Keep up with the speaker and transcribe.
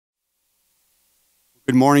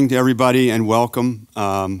Good morning to everybody and welcome.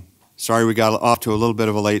 Sorry we got off to a little bit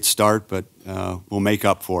of a late start, but we'll make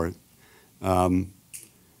up for it.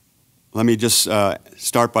 Let me just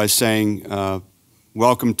start by saying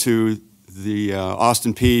welcome to the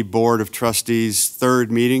Austin Peay Board of Trustees'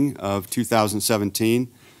 third meeting of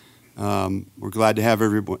 2017. We're glad to have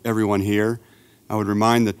everyone here. I would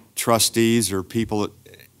remind the trustees or people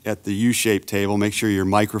at the U-shaped table, make sure your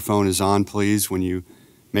microphone is on, please, when you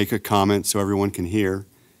make a comment so everyone can hear.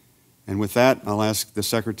 And with that, I'll ask the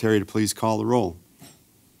secretary to please call the roll.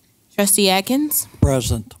 Trustee Atkins?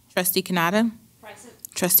 Present. Trustee Canada? Present.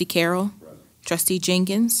 Trustee Carroll? Present. Trustee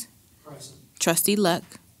Jenkins? Present. Trustee Luck?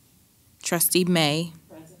 Trustee May?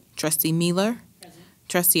 Present. Trustee Mueller? Present.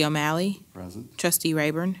 Trustee O'Malley? Present. Trustee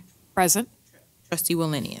Rayburn? Present. Trustee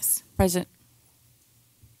Wallenius? Present.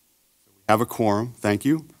 Have a quorum. Thank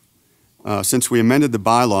you. Since we amended the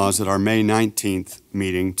bylaws at our May 19th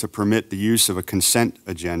meeting to permit the use of a consent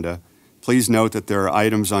agenda, please note that there are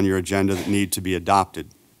items on your agenda that need to be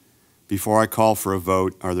adopted. Before I call for a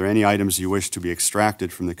vote, are there any items you wish to be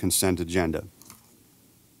extracted from the consent agenda?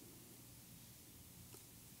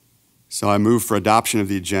 So I move for adoption of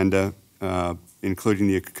the agenda, including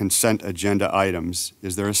the consent agenda items.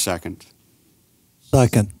 Is there a second?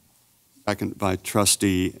 Second. Second by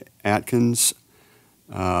Trustee Atkins.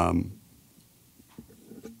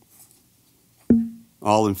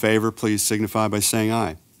 All in favor, please signify by saying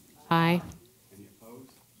aye. Aye. Any opposed?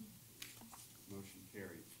 Motion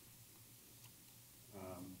carried.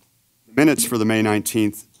 The minutes for the May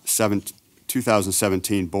 19th,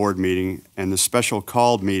 2017 board meeting and the special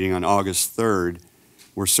called meeting on August 3rd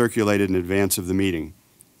were circulated in advance of the meeting.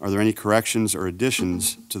 Are there any corrections or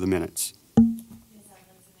additions to the minutes? Yes, I'd like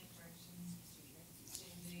to make corrections to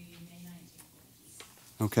the May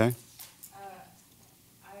 19th. Okay.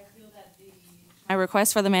 I feel that My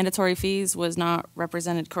request for the mandatory fees was not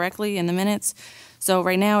represented correctly in the minutes. So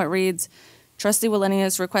right now it reads, Trustee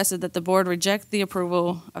Wallenius requested that the board reject the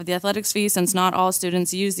approval of the athletics fee since not all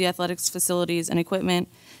students use the athletics facilities and equipment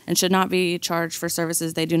and should not be charged for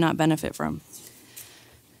services they do not benefit from.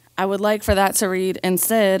 I would like for that to read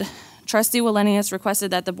instead, Trustee Wallenius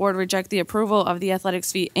requested that the board reject the approval of the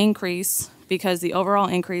athletics fee increase because the overall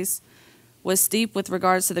increase was steep with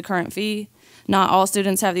regards to the current fee. Not all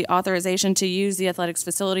students have the authorization to use the athletics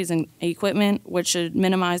facilities and equipment, which should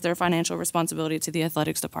minimize their financial responsibility to the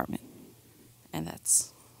athletics department. And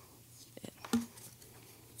that's it.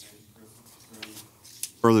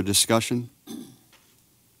 Further discussion? So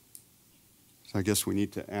I guess we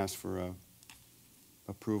need to ask for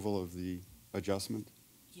approval of the adjustment?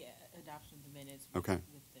 Yeah, adoption of the minutes. Okay.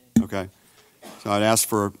 Okay. So I'd ask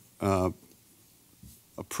for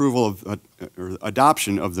approval of or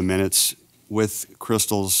adoption of the minutes with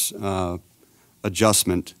Crystal's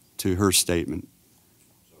adjustment to her statement.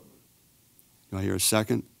 Do I hear a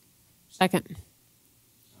second? Second.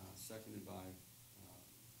 Seconded by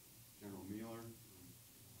General Mueller.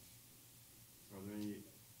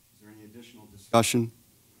 Is there any additional discussion?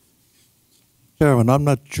 Chairman, I'm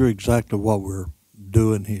not sure exactly what we're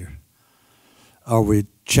doing here. Are we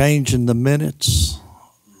changing the minutes?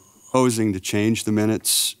 Proposing to change the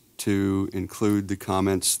minutes to include the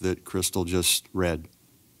comments that Crystal just read.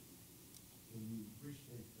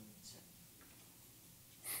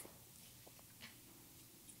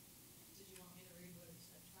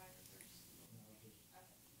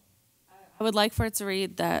 I would like for it to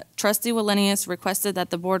read that Trustee Wallenius requested that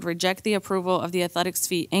the board reject the approval of the athletics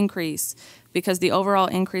fee increase because the overall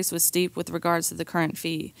increase was steep with regards to the current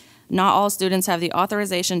fee. Not all students have the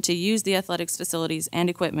authorization to use the athletics facilities and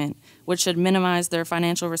equipment, which should minimize their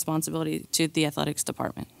financial responsibility to the athletics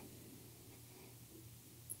department.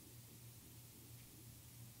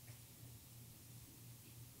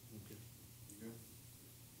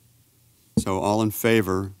 So all in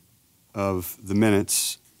favor of the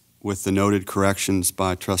minutes with the noted corrections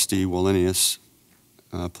by Trustee Wallenius,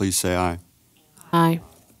 please say aye. Aye.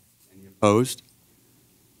 Any opposed?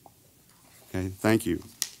 Okay, thank you.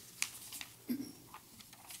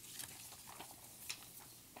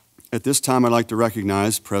 At this time, I'd like to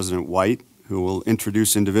recognize President White, who will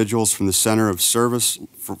introduce individuals from the Center of Service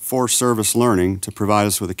for Service Learning to provide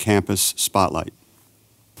us with a campus spotlight.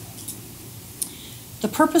 The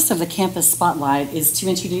purpose of the campus spotlight is to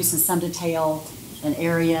introduce in some detail an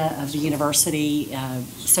area of the university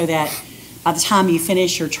so that by the time you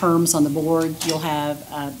finish your terms on the board, you'll have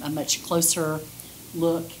a much closer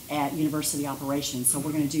look at university operations. So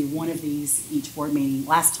we're going to do one of these each board meeting.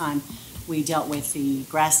 Last time we dealt with the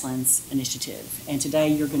Grasslands Initiative, and today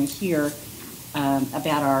you're going to hear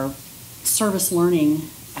about our service learning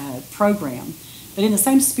program But in the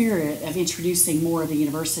same spirit of introducing more of the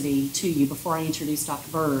university to you, before I introduce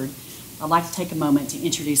Dr. Bird, I'd like to take a moment to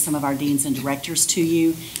introduce some of our deans and directors to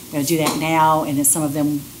you. I'm going to do that now, and then some of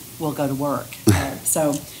them will go to work.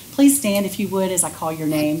 So please stand, if you would, as I call your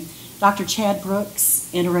name. Dr. Chad Brooks,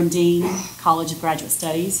 Interim Dean, College of Graduate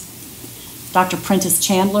Studies. Dr. Prentice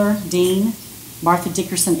Chandler, Dean, Martha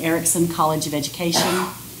Dickerson Erickson, College of Education.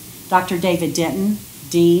 Dr. David Denton,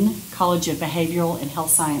 Dean, College of Behavioral and Health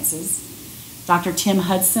Sciences. Dr. Tim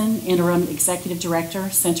Hudson, Interim Executive Director,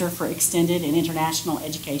 Center for Extended and International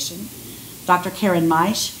Education. Dr. Karen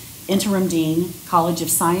Meisch, Interim Dean, College of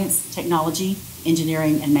Science, Technology,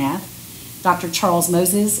 Engineering, and Math. Dr. Charles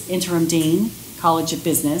Moses, Interim Dean, College of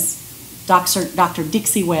Business. Dr.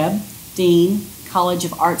 Dixie Webb, Dean, College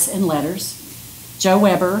of Arts and Letters. Joe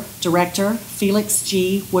Weber, Director, Felix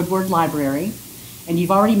G. Woodward Library. And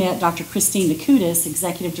you've already met Dr. Christine Nakutis,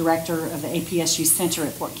 Executive Director of the APSU Center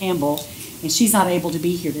at Fort Campbell, and she's not able to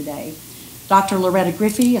be here today. Dr. Loretta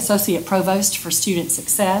Griffey, Associate Provost for Student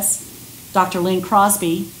Success. Dr. Lynn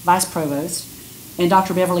Crosby, Vice Provost, and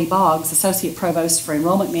Dr. Beverly Boggs, Associate Provost for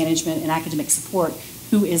Enrollment Management and Academic Support,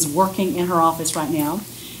 who is working in her office right now.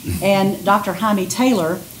 And Dr. Jaime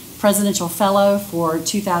Taylor, Presidential Fellow for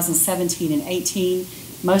 2017 and 18.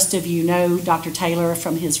 Most of you know Dr. Taylor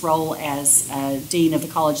from his role as Dean of the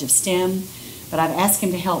College of STEM, but I've asked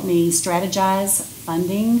him to help me strategize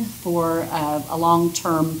funding for a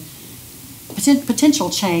long-term potential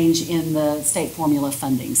change in the state formula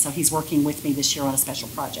funding. So he's working with me this year on a special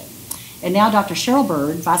project. And now Dr. Cheryl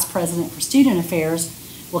Bird, Vice President for Student Affairs,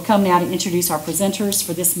 will come now to introduce our presenters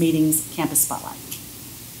for this meeting's Campus Spotlight.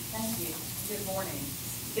 Thank you. Good morning.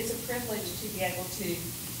 It's a privilege to be able to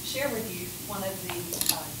share with you one of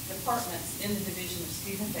the departments in the Division of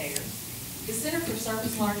Student Affairs. The Center for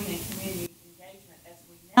Service Learning and Community Engagement, as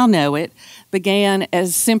we now know it, began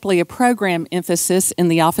as simply a program emphasis in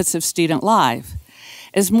the Office of Student Life.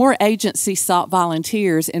 As more agencies sought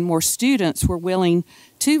volunteers and more students were willing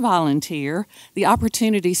to volunteer, the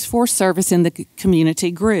opportunities for service in the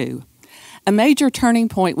community grew. A major turning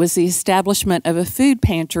point was the establishment of a food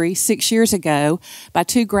pantry 6 years ago by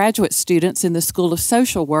 2 graduate students in the School of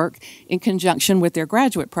Social Work in conjunction with their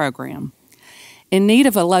graduate program. In need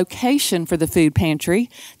of a location for the food pantry,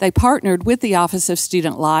 they partnered with the Office of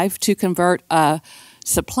Student Life to convert a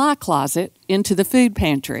supply closet into the food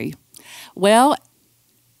pantry. Well,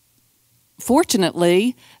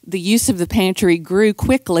 fortunately, the use of the pantry grew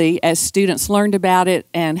quickly as students learned about it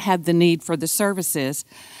and had the need for the services.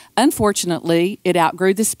 Unfortunately, it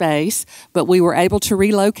outgrew the space, but we were able to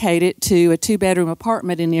relocate it to a 2-bedroom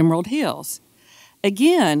apartment in Emerald Hills.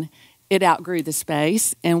 Again, it outgrew the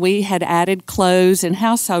space, and we had added clothes and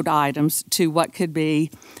household items to what could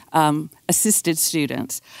be assisted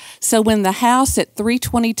students. So when the house at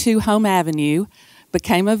 322 Home Avenue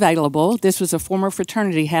became available, this was a former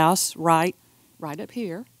fraternity house right up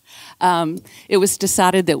here, it was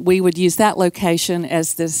decided that we would use that location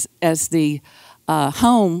as the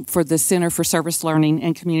home for the Center for Service Learning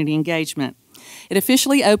and Community Engagement. It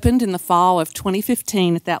officially opened in the fall of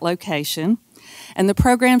 2015 at that location, and the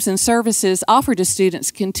programs and services offered to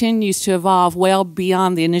students continues to evolve well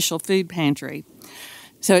beyond the initial food pantry.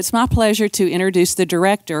 So it's my pleasure to introduce the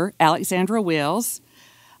director, Alexandra Wills.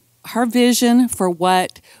 Her vision for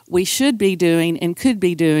what we should be doing and could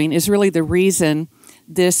be doing is really the reason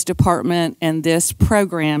this department and this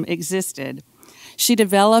program existed. She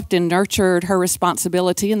developed and nurtured her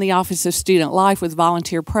responsibility in the Office of Student Life with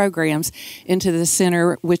volunteer programs into the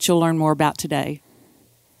center, which you'll learn more about today.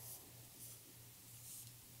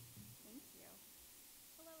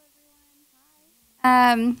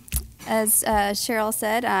 As Cheryl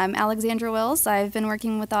said, I'm Alexandra Wills. I've been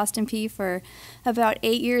working with Austin P for about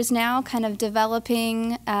 8 years now, kind of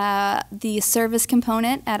developing the service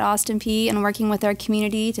component at Austin P and working with our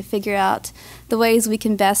community to figure out the ways we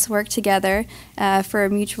can best work together for a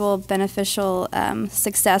mutual beneficial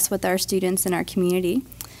success with our students and our community.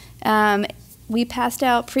 We passed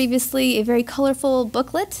out previously a very colorful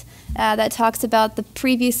booklet that talks about the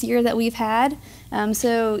previous year that we've had.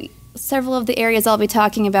 So several of the areas I'll be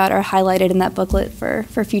talking about are highlighted in that booklet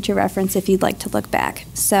for future reference if you'd like to look back.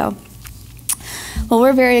 So, well,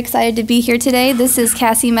 we're very excited to be here today. This is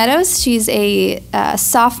Cassie Meadows. She's a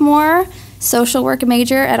sophomore social work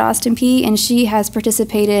major at Austin P, and she has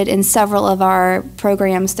participated in several of our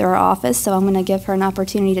programs through our office, so I'm going to give her an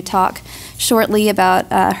opportunity to talk shortly about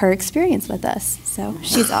her experience with us. So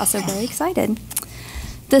she's also very excited.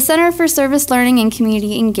 The Center for Service Learning and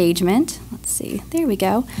Community Engagement, let's see, there we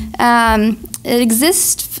go. It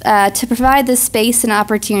exists to provide the space and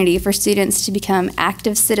opportunity for students to become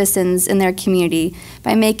active citizens in their community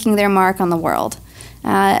by making their mark on the world.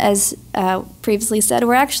 As previously said,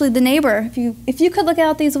 we're actually the neighbor. If you could look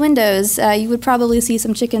out these windows, you would probably see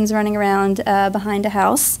some chickens running around behind a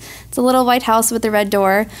house. It's a little white house with a red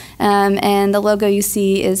door, and the logo you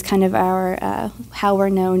see is kind of our how we're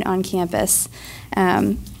known on campus.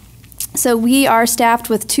 So we are staffed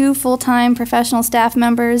with 2 full-time professional staff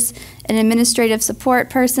members, an administrative support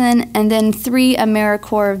person, and then 3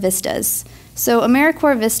 AmeriCorps Vistas. So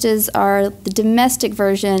AmeriCorps Vistas are the domestic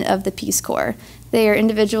version of the Peace Corps. They are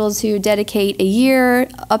individuals who dedicate a year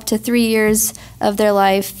up to 3 years of their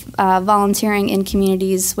life volunteering in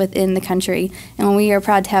communities within the country. And we are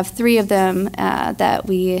proud to have 3 of them that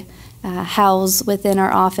we house within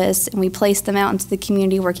our office, and we place them out into the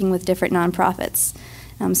community working with different nonprofits.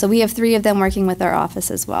 So we have 3 of them working with our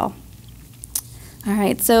office as well. All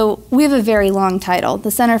right, so we have a very long title,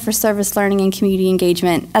 the Center for Service Learning and Community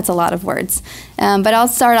Engagement. That's a lot of words. But I'll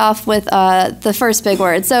start off with the first big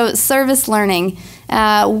word. So service learning.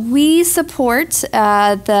 We support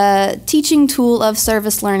the teaching tool of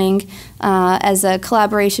service learning as a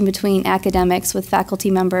collaboration between academics with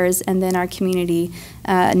faculty members and then our community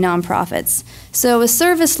nonprofits. So a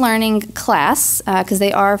service learning class, because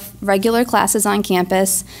they are regular classes on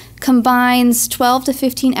campus, combines 12 to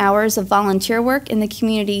 15 hours of volunteer work in the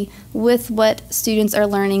community with what students are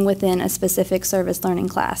learning within a specific service learning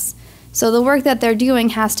class. So the work that they're doing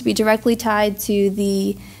has to be directly tied to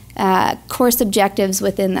the course objectives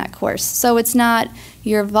within that course. So it's not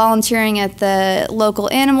you're volunteering at the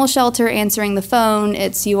local animal shelter answering the phone,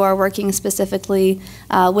 it's you are working specifically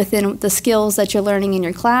within the skills that you're learning in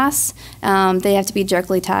your class. They have to be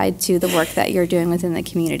directly tied to the work that you're doing within the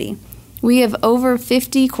community. We have over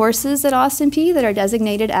 50 courses at Austin Peay that are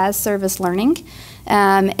designated as service learning,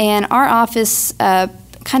 and our office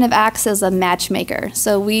kind of acts as a matchmaker.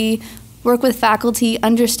 So we work with faculty,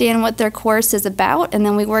 understand what their course is about, and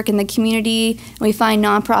then we work in the community and we find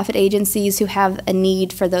nonprofit agencies who have a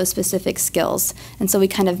need for those specific skills. And so we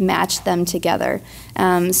kind of match them together.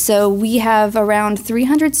 So we have around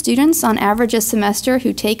 300 students on average a semester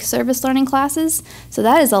who take service learning classes. So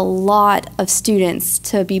that is a lot of students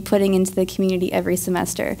to be putting into the community every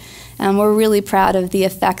semester. We're really proud of the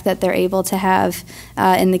effect that they're able to have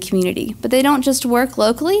in the community. But they don't just work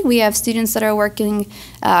locally. We have students that are working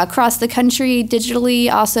across the country,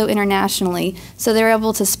 digitally, also internationally. So they're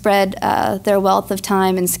able to spread their wealth of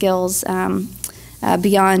time and skills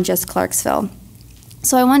beyond just Clarksville.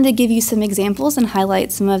 So I wanted to give you some examples and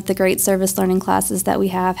highlight some of the great service learning classes that we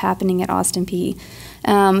have happening at Austin Peay.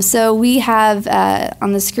 So we have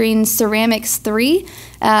on the screen Ceramics 3.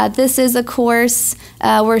 This is a course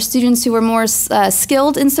where students who are more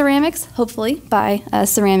skilled in ceramics, hopefully by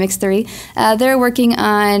Ceramics 3, they're working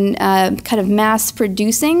on kind of mass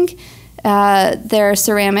producing their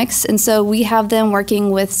ceramics, and so we have them working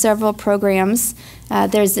with several programs.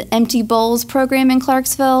 There's the Empty Bowls program in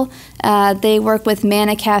Clarksville. They work with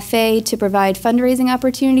Manna Cafe to provide fundraising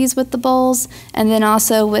opportunities with the bowls, and then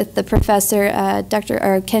also with the professor,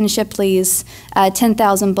 Dr. Ken Shipley's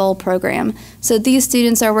 10,000 Bowl program. So these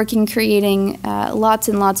students are working creating lots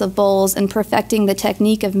and lots of bowls and perfecting the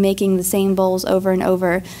technique of making the same bowls over and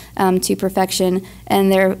over to perfection, and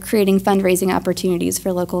they're creating fundraising opportunities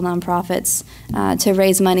for local nonprofits to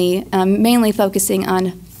raise money, mainly focusing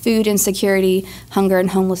on food insecurity, hunger, and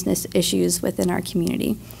homelessness issues within our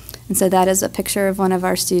community. And so that is a picture of one of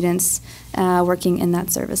our students working in that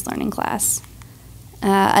service learning class.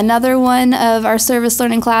 Another one of our service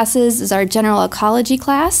learning classes is our general ecology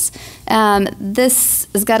class. This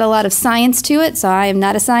has got a lot of science to it, so I am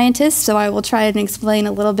not a scientist, so I will try and explain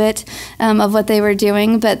a little bit of what they were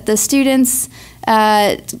doing. But the students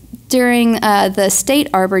during the State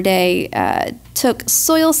Arbor Day took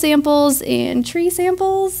soil samples and tree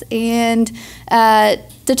samples and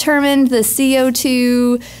determined the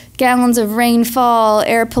CO2, gallons of rainfall,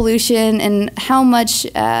 air pollution, and how much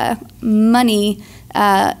money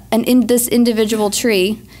this individual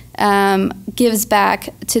tree gives back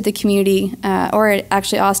to the community, or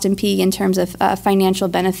actually Austin Peay, in terms of financial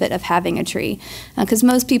benefit of having a tree. Because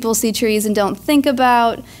most people see trees and don't think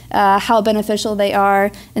about how beneficial they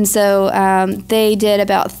are. And so they did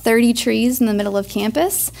about 30 trees in the middle of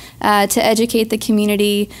campus to educate the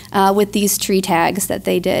community with these tree tags that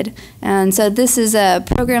they did. And so this is a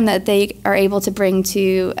program that they are able to bring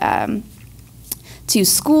to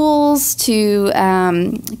schools, to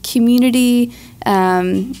community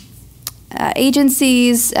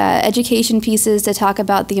agencies, education pieces to talk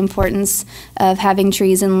about the importance of having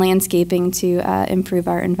trees and landscaping to improve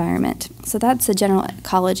our environment. So that's a general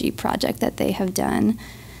ecology project that they have done.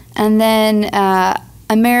 And then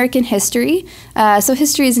American history. So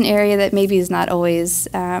history is an area that maybe is not always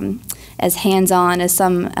as hands-on as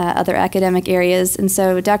some other academic areas. And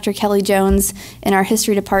so Dr. Kelly Jones in our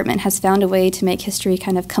history department has found a way to make history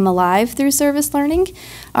kind of come alive through service learning.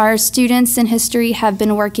 Our students in history have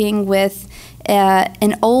been working with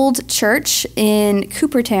an old church in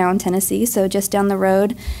Coopertown, Tennessee, so just down the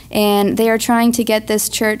road, and they are trying to get this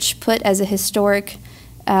church put as a historic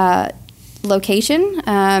location,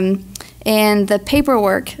 and the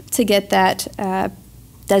paperwork to get that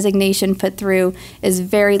designation put through is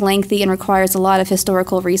very lengthy and requires a lot of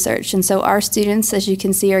historical research. And so our students, as you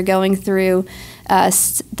can see, are going through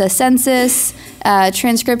the census,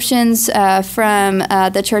 transcriptions from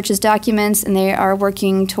the church's documents, and they are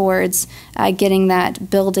working towards getting that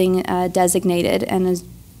building designated. And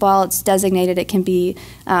while it's designated, it can be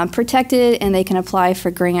protected, and they can apply for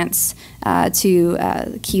grants to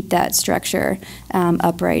keep that structure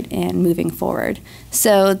upright and moving forward.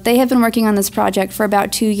 So they have been working on this project for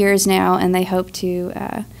about 2 years now, and they hope to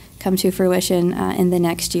come to fruition in the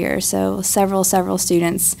next year. So several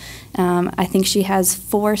students. I think she has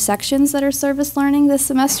 4 sections that are service learning this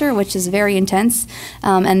semester, which is very intense,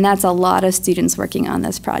 and that's a lot of students working on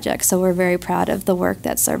this project. So we're very proud of the work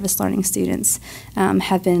that service learning students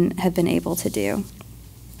have been able to do.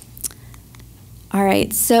 All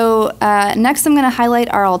right, so next I'm going to highlight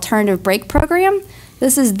our alternative break program.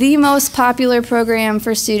 This is the most popular program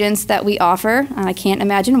for students that we offer. I can't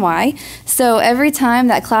imagine why. So every time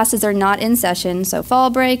that classes are not in session, so fall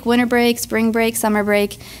break, winter break, spring break, summer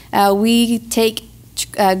break, we take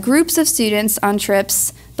groups of students on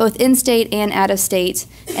trips, both in-state and out-of-state,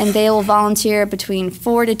 and they will volunteer between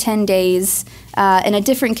 4 to 10 days in a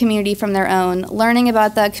different community from their own, learning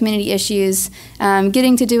about the community issues,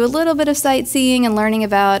 getting to do a little bit of sightseeing and learning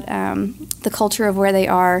about the culture of where they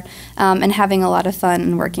are, and having a lot of fun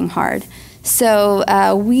and working hard.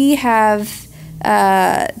 So we have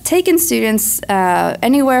taken students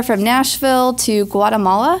anywhere from Nashville to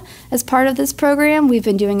Guatemala as part of this program. We've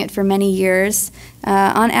been doing it for many years.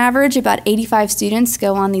 On average, about 85 students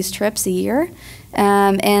go on these trips a year,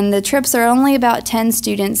 and the trips are only about 10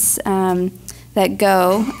 students that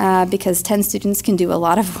go because 10 students can do a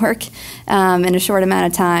lot of work in a short amount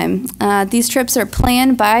of time. These trips are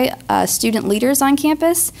planned by student leaders on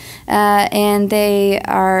campus, and they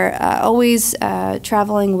are always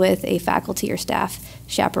traveling with a faculty or staff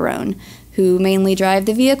chaperone who mainly drive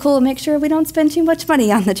the vehicle and make sure we don't spend too much money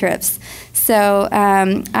on the trips. So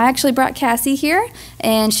I actually brought Cassie here,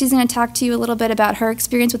 and she's going to talk to you a little bit about her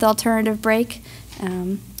experience with alternative break.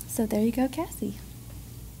 So there you go, Cassie.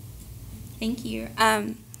 Thank you.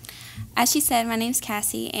 As she said, my name's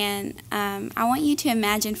Cassie, and I want you to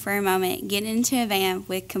imagine for a moment getting into a van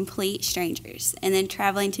with complete strangers and then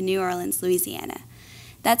traveling to New Orleans, Louisiana.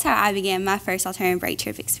 That's how I began my first alternative break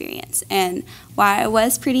trip experience. And while it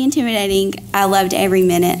was pretty intimidating, I loved every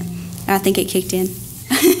minute. I think it kicked in.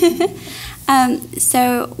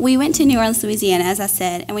 So we went to New Orleans, Louisiana, as I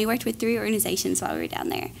said, and we worked with 3 organizations while we were down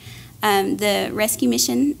there. The Rescue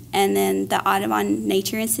Mission and then the Audubon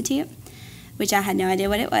Nature Institute, which I had no idea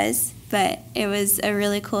what it was, but it was a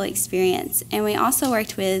really cool experience. And we also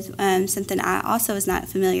worked with something I also was not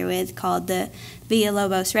familiar with called the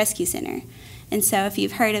Villalobos Rescue Center. And so if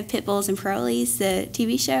you've heard of Pit Bulls and Parolees, the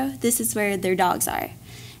TV show, this is where their dogs are.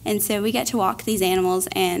 And so we got to walk these animals,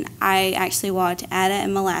 and I actually walked Ada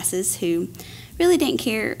and Molasses, who really didn't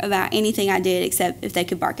care about anything I did except if they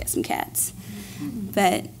could bark at some cats.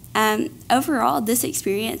 But overall, this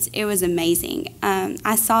experience, it was amazing.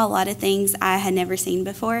 I saw a lot of things I had never seen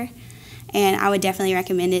before, and I would definitely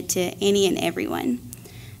recommend it to any and everyone.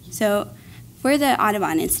 So for the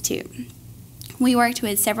Audubon Institute, we worked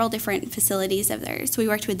with several different facilities of theirs. We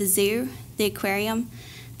worked with the zoo, the aquarium,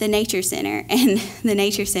 the nature center, and the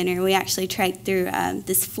nature center, we actually trekked through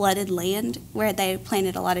this flooded land where they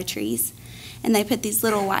planted a lot of trees, and they put these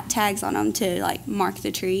little white tags on them to like mark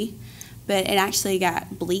the tree. But it actually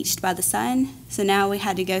got bleached by the sun, so now we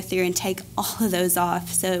had to go through and take all of those off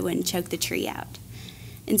so it wouldn't choke the tree out.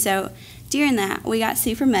 And so during that, we got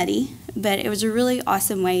super muddy, but it was a really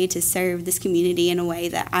awesome way to serve this community in a way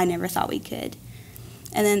that I never thought we could.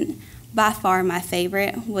 And then by far my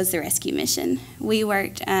favorite was the rescue mission. We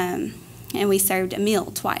worked and we served a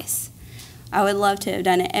meal twice. I would love to have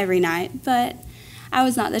done it every night, but I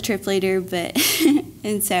was not the trip leader, but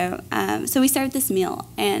and so we served this meal,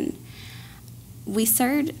 and we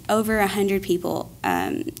served over 100 people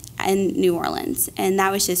in New Orleans, and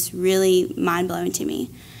that was just really mind-blowing to me.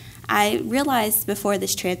 I realized before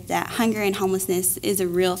this trip that hunger and homelessness is a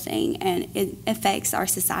real thing, and it affects our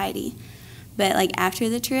society. But like after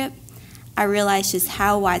the trip, I realized just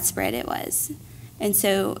how widespread it was. And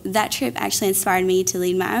so that trip actually inspired me to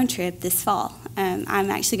lead my own trip this fall. I'm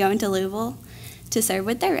actually going to Louisville to serve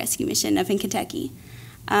with their rescue mission up in Kentucky.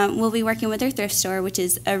 We'll be working with their thrift store, which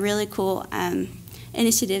is a really cool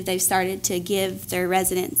initiative they've started to give their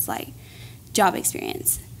residents like job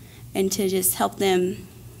experience and to just help them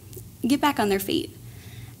get back on their feet.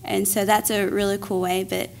 And so that's a really cool way.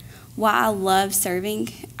 But while I love serving,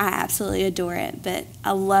 I absolutely adore it, but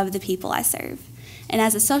I love the people I serve. And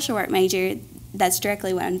as a social work major, that's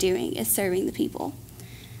directly what I'm doing, is serving the people.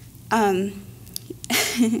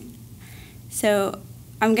 So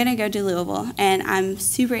I'm going to go to Louisville, and I'm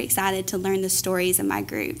super excited to learn the stories of my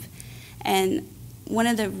group. And one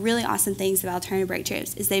of the really awesome things about alternative break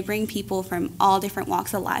trips is they bring people from all different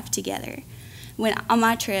walks of life together. When on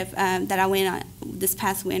my trip that I went on this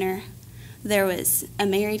past winter, there was a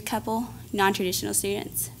married couple, non-traditional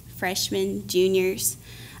students, freshmen, juniors,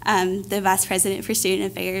 the vice president for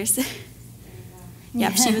student affairs.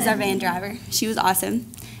 Yep, she was our van driver. She was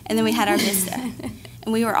awesome. And then we had our Vista.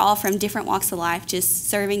 And we were all from different walks of life, just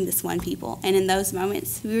serving this one people. And in those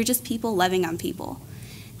moments, we were just people loving on people.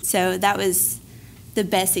 So that was the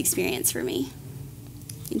best experience for me.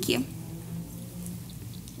 Thank you.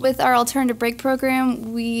 With our alternative break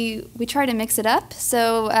program, we try to mix it up.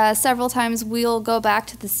 So several times we'll go back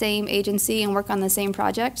to the same agency and work on the same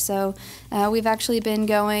project. So we've actually been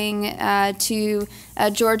going to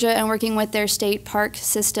Georgia and working with their state park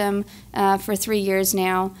system for 3 years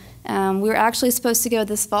now. We were actually supposed to go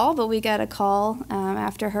this fall, but we got a call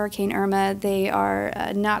after Hurricane Irma. They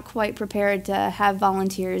are not quite prepared to have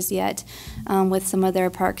volunteers yet with some of their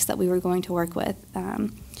parks that we were going to work with.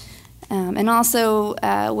 And also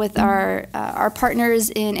with our partners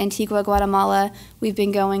in Antigua, Guatemala, we've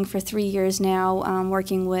been going for 3 years now,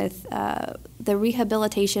 working with the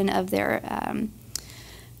rehabilitation of their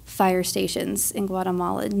fire stations in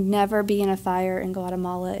Guatemala. Never be in a fire in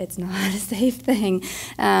Guatemala. It's not a safe thing.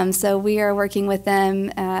 So we are working with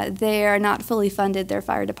them. They are not fully funded, their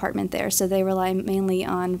fire department there, so they rely mainly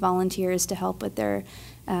on volunteers to help with their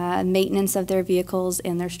maintenance of their vehicles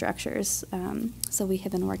and their structures. So we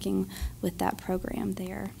have been working with that program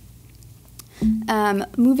there.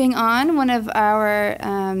 Moving on, one of our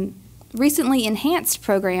recently enhanced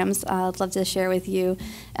programs I'd love to share with you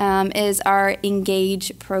is our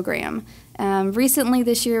Engage program. Recently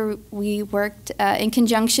this year we worked in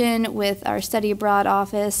conjunction with our study abroad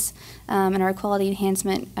office and our quality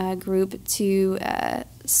enhancement group to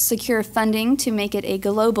secure funding to make it a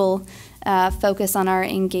global focus on our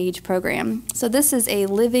Engage program. So this is a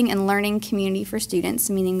living and learning community for students,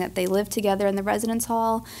 meaning that they live together in the residence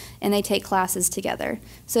hall and they take classes together.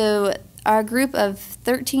 So our group of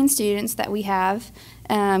 13 students that we have,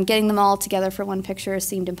 getting them all together for one picture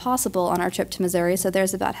seemed impossible on our trip to Missouri, so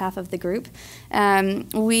there's about half of the group. They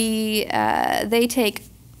take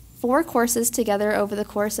 4 courses together over the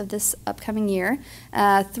course of this upcoming year.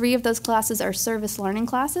 3 of those classes are service learning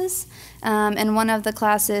classes, and one of the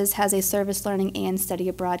classes has a service learning and study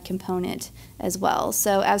abroad component as well.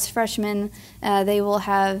 So as freshmen, they will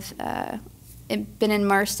have been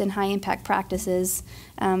immersed in high impact practices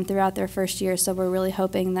throughout their first year, so we're really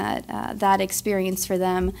hoping that that experience for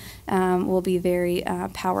them will be very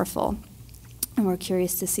powerful. And we're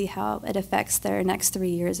curious to see how it affects their next 3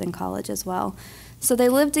 years in college as well. So they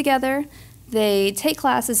live together, they take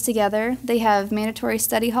classes together, they have mandatory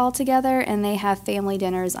study hall together, and they have family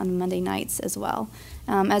dinners on Monday nights as well.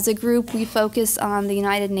 As a group, we focus on the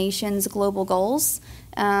United Nations global goals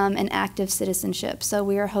and active citizenship. So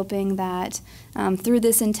we are hoping that through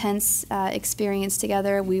this intense experience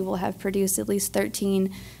together, we will have produced at least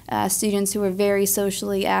 13 students who are very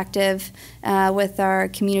socially active with our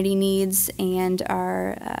community needs and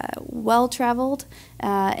are well-traveled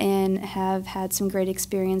and have had some great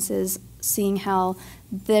experiences seeing how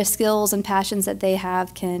the skills and passions that they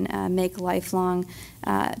have can make lifelong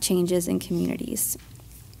changes in communities.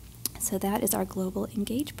 So that is our Global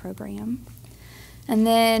Engage program. And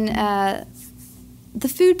then the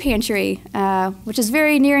food pantry, which is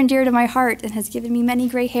very near and dear to my heart and has given me many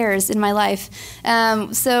gray hairs in my life.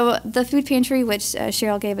 So the food pantry, which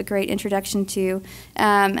Cheryl gave a great introduction to,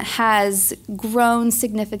 has grown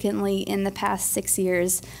significantly in the past 6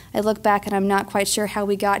 years. I look back and I'm not quite sure how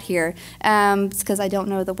we got here. It's because I don't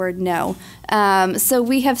know the word no. So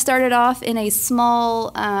we have started off in a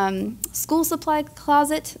small school supply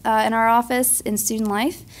closet in our office in Student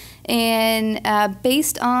Life. And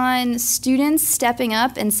based on students stepping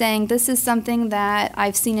up and saying, this is something that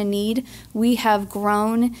I've seen a need, we have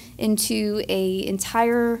grown into an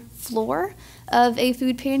entire floor of a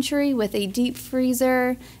food pantry with a deep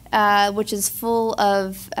freezer, which is full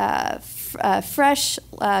of fresh,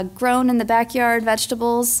 grown in the backyard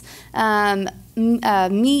vegetables,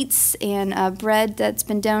 meats and bread that's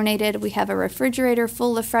been donated. We have a refrigerator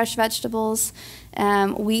full of fresh vegetables.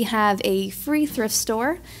 We have a free thrift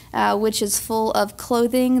store, which is full of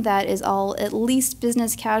clothing that is all at least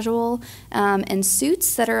business casual, and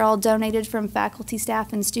suits that are all donated from faculty,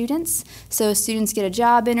 staff, and students. So students get a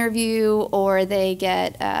job interview, or they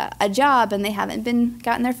get a job and they haven't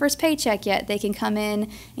gotten their first paycheck yet. They can come in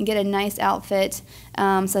and get a nice outfit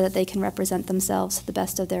so that they can represent themselves to the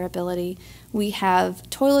best of their ability. We have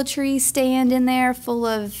toiletry stand in there full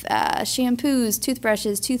of shampoos,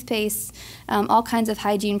 toothbrushes, toothpastes, all kinds of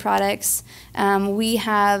hygiene products. We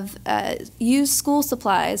have used school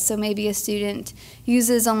supplies, so maybe a student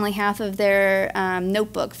uses only half of their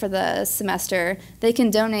notebook for the semester. They can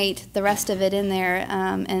donate the rest of it in there,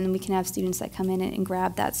 and we can have students that come in and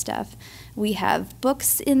grab that stuff. We have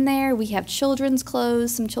books in there. We have children's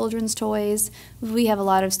clothes, some children's toys. We have a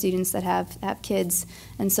lot of students that have kids,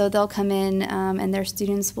 and so they'll come in, and their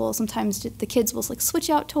students will sometimes, the kids will like switch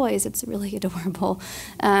out toys. It's really adorable.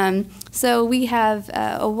 So we have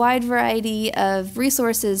a wide variety of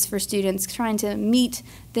resources for students trying to meet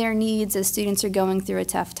their needs as students are going through a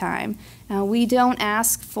tough time. We don't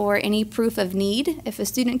ask for any proof of need. If a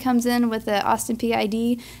student comes in with an Austin Peay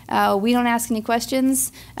ID, we don't ask any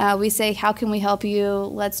questions. We say, how can we help you?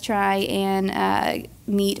 Let's try and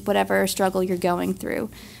meet whatever struggle you're going through.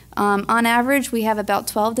 On average, we have about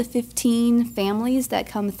 12 to 15 families that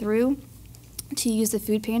come through to use the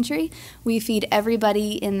food pantry. We feed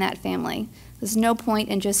everybody in that family. There's no point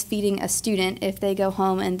in just feeding a student if they go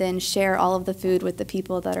home and then share all of the food with the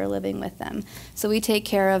people that are living with them. So we take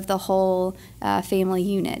care of the whole family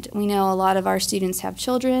unit. We know a lot of our students have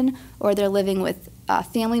children, or they're living with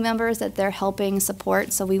family members that they're helping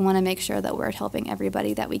support, so we want to make sure that we're helping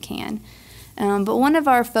everybody that we can. But one of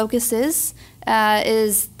our focuses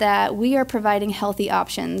is that we are providing healthy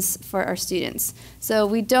options for our students. So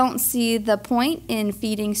we don't see the point in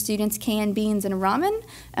feeding students canned beans and ramen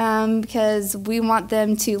because we want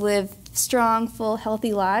them to live strong, full,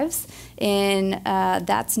 healthy lives, and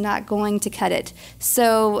that's not going to cut it.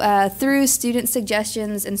 So through student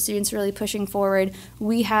suggestions and students really pushing forward,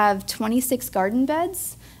 we have 26 garden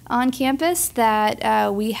beds on campus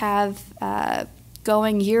that we have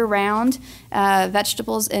going year-round,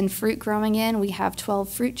 vegetables and fruit growing in. We have 12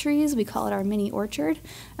 fruit trees. We call it our mini orchard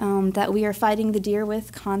that we are fighting the deer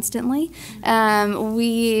with constantly.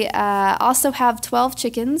 We also have 12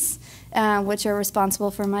 chickens, which are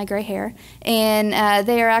responsible for my gray hair, and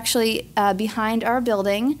they are actually behind our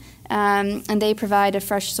building, and they provide a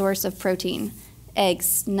fresh source of protein.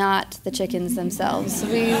 Eggs, not the chickens themselves.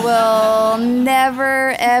 We will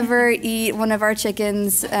never, ever eat one of our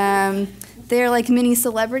chickens. They're like mini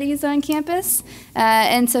celebrities on campus.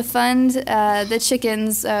 And to fund the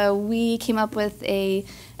chickens, we came up with a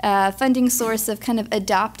funding source of kind of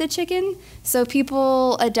adopt a chicken. So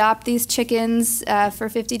people adopt these chickens for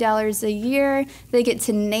 $50 a year. They get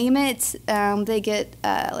to name it. They get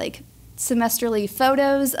like semesterly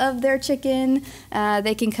photos of their chicken.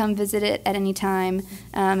 They can come visit it at any time.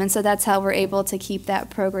 And so that's how we're able to keep that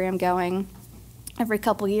program going. Every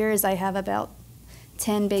couple years, I have about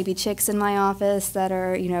 10 baby chicks in my office that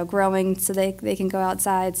are, growing so they can go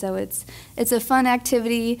outside. So it's a fun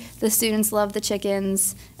activity. The students love the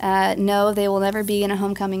chickens. No, they will never be in a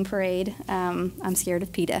homecoming parade. I'm scared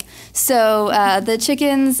of PETA. So the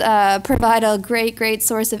chickens provide a great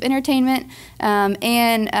source of entertainment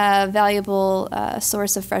and a valuable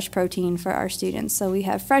source of fresh protein for our students. So we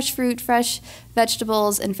have fresh fruit, fresh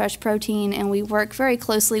vegetables, and fresh protein, and we work very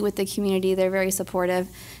closely with the community. They're very supportive.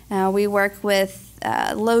 We work with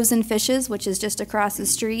Loaves and Fishes, which is just across the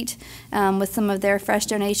street, with some of their fresh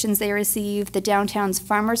donations they receive. The downtown's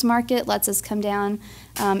farmers market lets us come down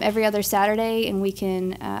every other Saturday, and we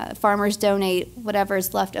can farmers donate whatever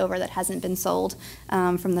is left over that hasn't been sold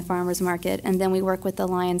from the farmers market. And then we work with the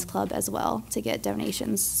Lions Club as well to get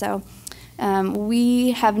donations. So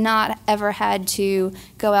we have not ever had to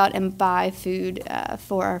go out and buy food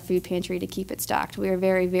for our food pantry to keep it stocked. We are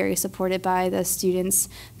very supported by the students,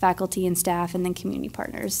 faculty, and staff, and then community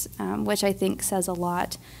partners, which I think says a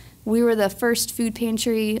lot. We were the first food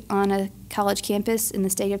pantry on a college campus in the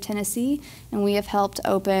state of Tennessee, and we have helped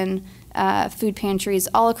open food pantries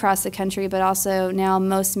all across the country, but also now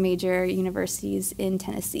most major universities in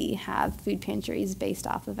Tennessee have food pantries based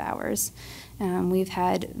off of ours. We've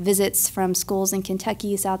had visits from schools in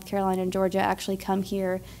Kentucky, South Carolina, and Georgia actually come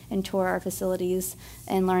here and tour our facilities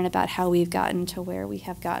and learn about how we've gotten to where we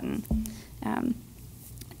have gotten.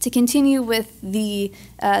 To continue with the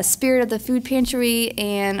spirit of the food pantry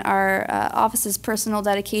and our office's personal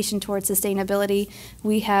dedication towards sustainability,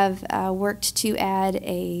 we have worked to add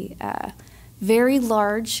a very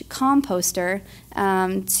large composter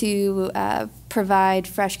to provide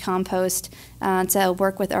fresh compost to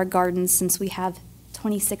work with our gardens, since we have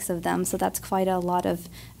 26 of them, so that's quite a lot of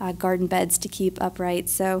garden beds to keep upright.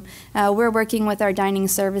 So we're working with our dining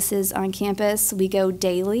services on campus. We go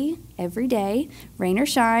daily, every day, rain or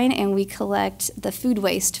shine, and we collect the food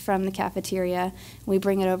waste from the cafeteria. We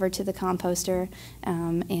bring it over to the composter,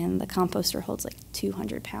 and the composter holds like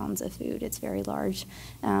 200 pounds of food. It's very large.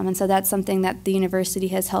 And so that's something that the university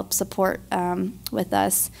has helped support with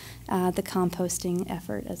us, the composting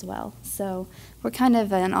effort as well. So we're kind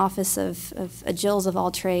of an office of a Jills of all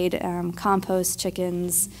trade, compost,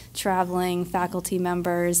 chickens, traveling, faculty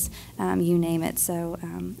members, you name it. So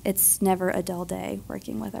it's never a dull day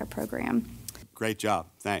working with our program. Great job.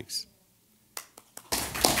 Thanks.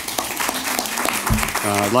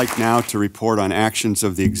 I'd like now to report on actions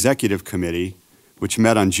of the Executive Committee, which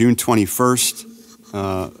met on June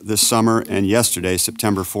 21st this summer and yesterday,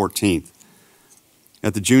 September 14th.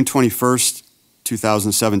 At the June 21st,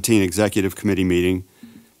 2017 Executive Committee meeting,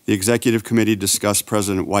 the Executive Committee discussed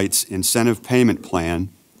President White's incentive payment plan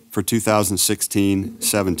for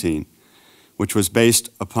 2016-17, which was based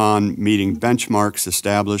upon meeting benchmarks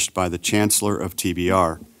established by the Chancellor of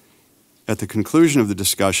TBR. At the conclusion of the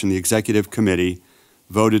discussion, the Executive Committee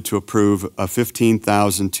voted to approve a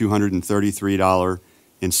 $15,233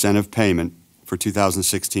 incentive payment for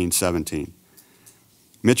 2016-17.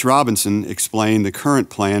 Mitch Robinson explained the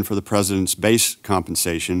current plan for the President's base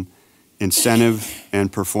compensation, incentive,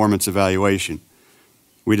 and performance evaluation.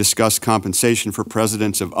 We discussed compensation for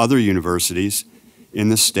presidents of other universities in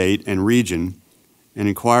the state and region, and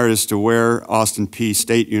inquired as to where Austin Peay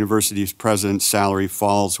State University's president's salary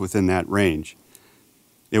falls within that range.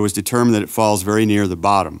 It was determined that it falls very near the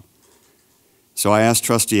bottom. So I asked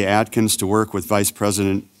Trustee Atkins to work with Vice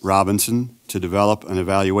President Robinson to develop an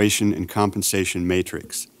evaluation and compensation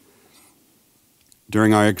matrix.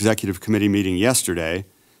 During our Executive Committee meeting yesterday,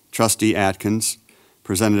 Trustee Atkins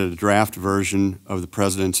presented a draft version of the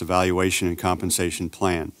President's evaluation and compensation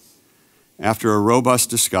plan. After a robust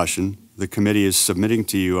discussion, the committee is submitting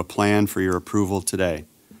to you a plan for your approval today.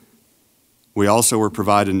 We also were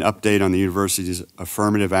provided an update on the university's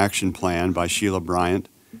affirmative action plan by Sheila Bryant,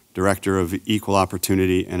 Director of Equal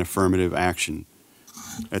Opportunity and Affirmative Action.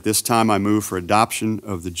 At this time, I move for adoption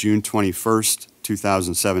of the June 21st,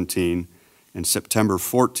 2017 and September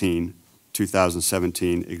 14,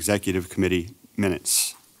 2017 Executive Committee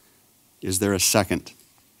minutes. Is there a second?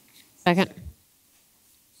 Second.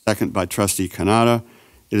 Second by Trustee Kanata.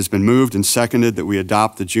 It has been moved and seconded that we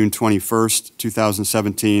adopt the June 21st,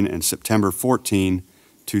 2017 and September 14,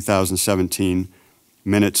 2017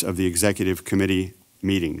 minutes of the Executive Committee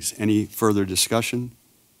meetings. Any further discussion?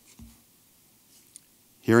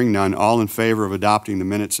 Hearing none, all in favor of adopting the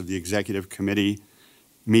minutes of the Executive Committee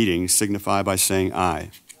meetings signify by saying aye.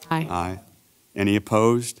 Aye. Aye. Any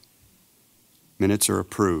opposed? Minutes are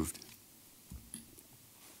approved.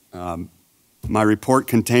 My report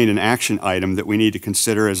contained an action item that we need to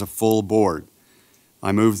consider as a full board.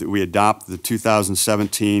 I move that we adopt the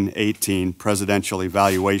 2017-18 Presidential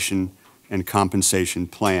Evaluation and Compensation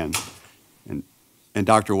Plan. And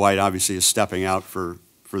Dr. White obviously is stepping out for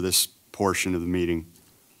this portion of the meeting.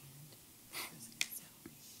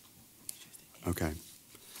 Okay.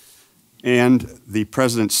 And the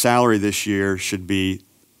president's salary this year should be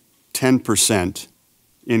 10%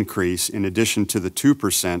 increase in addition to the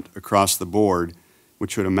 2% across the board,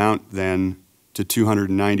 which would amount then to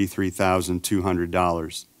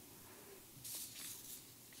 $293,200.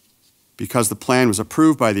 Because the plan was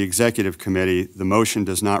approved by the Executive Committee, the motion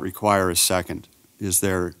does not require a second. Is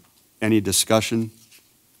there any discussion?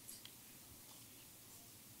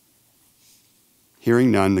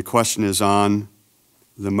 Hearing none, the question is on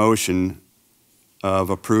the motion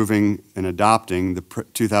of approving and adopting the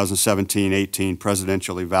 2017-18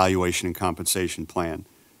 Presidential Evaluation and Compensation Plan.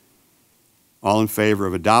 All in favor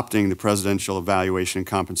of adopting the Presidential Evaluation and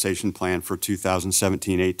Compensation Plan for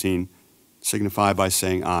 2017-18 signify by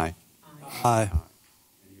saying aye. Aye.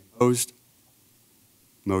 Any opposed?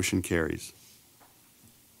 Motion carries.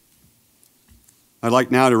 I'd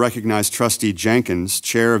like now to recognize Trustee Jenkins,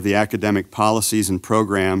 Chair of the Academic Policies and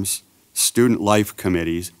Programs Student Life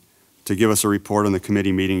Committees, to give us a report on the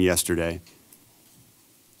committee meeting yesterday.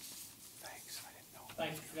 Thanks.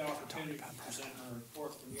 Thank you for the opportunity to present our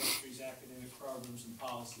report from yesterday's academic programs and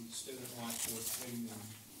policies student life board committee meeting.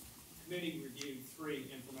 The committee reviewed 3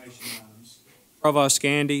 information items. Provost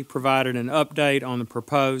Gandy provided an update on the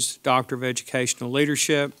proposed Doctor of Educational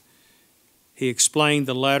Leadership. He explained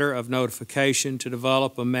the letter of notification to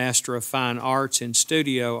develop a Master of Fine Arts in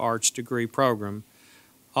Studio Arts degree program.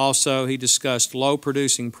 Also, he discussed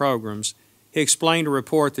low-producing programs. He explained a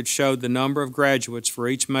report that showed the number of graduates for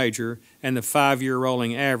each major and the 5-year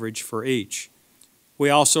rolling average for each. We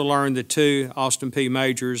also learned that 2 Austin Peay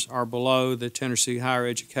majors are below the Tennessee higher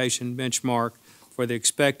education benchmark for the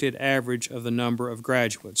expected average of the number of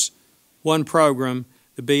graduates. One program,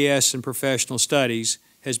 the BS in Professional Studies,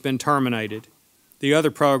 has been terminated. The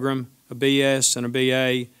other program, a BS and a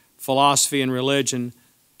BA, Philosophy and Religion,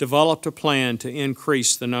 developed a plan to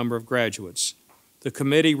increase the number of graduates. The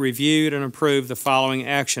committee reviewed and approved the following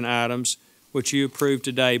action items, which you approved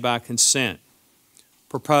today by consent.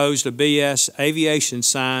 Proposed a BS Aviation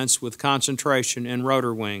Science with concentration in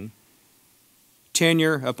rotor wing.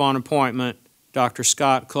 Tenure upon appointment, Dr.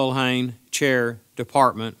 Scott Culhane, Chair,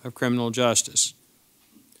 Department of Criminal Justice.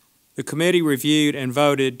 The committee reviewed and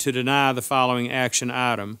voted to deny the following action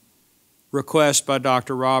item. Request by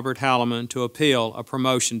Dr. Robert Halliman to appeal a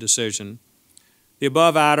promotion decision. The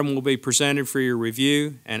above item will be presented for your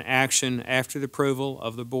review and action after the approval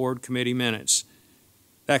of the board committee minutes.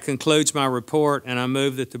 That concludes my report, and I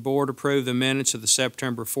move that the board approve the minutes of the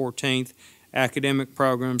September 14th Academic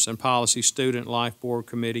Programs and Policy Student Life Board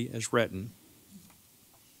Committee as written.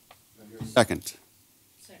 Second.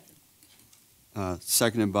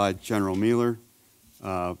 Seconded by General Mueller.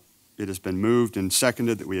 It has been moved and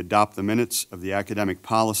seconded that we adopt the minutes of the Academic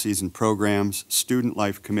Policies and Programs Student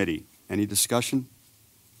Life Committee. Any discussion?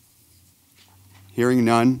 Hearing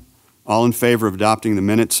none, all in favor of adopting the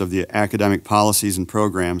minutes of the Academic Policies and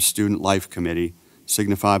Programs Student Life Committee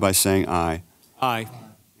signify by saying aye. Aye.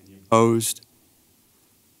 Any opposed?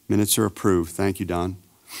 Minutes are approved. Thank you, Don.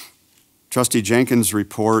 Trustee Jenkins'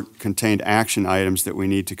 report contained action items that we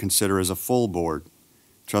need to consider as a full board.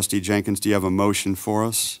 Trustee Jenkins, do you have a motion for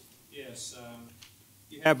us? Yes.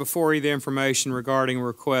 You have before you the information regarding a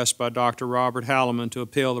request by Dr. Robert Halliman to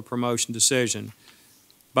appeal the promotion decision.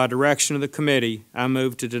 By direction of the committee, I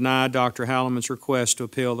move to deny Dr. Halliman's request to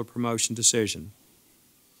appeal the promotion decision.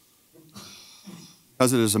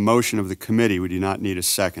 Because it is a motion of the committee, we do not need a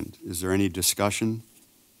second. Is there any discussion?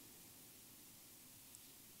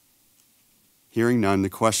 Hearing none, the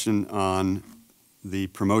question on the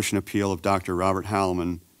promotion appeal of Dr. Robert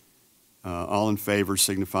Halliman, all in favor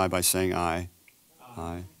signify by saying aye.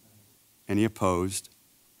 Aye. Any opposed?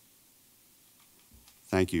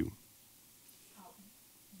 Thank you.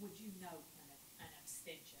 Would you note an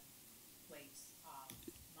abstention, please?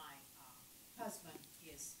 My husband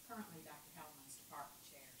is currently Dr. Hellman's department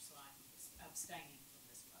chair, so I'm abstaining from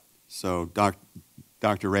this vote. So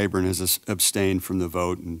Dr. Rayburn has abstained from the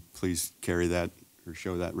vote, and please carry that or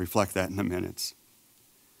show that, reflect that in the minutes.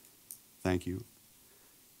 Thank you.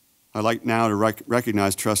 I'd like now to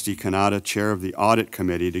recognize Trustee Kanata, Chair of the Audit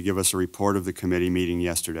Committee, to give us a report of the committee meeting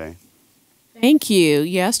yesterday. Thank you.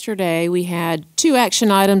 Yesterday we had 2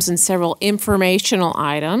 action items and several informational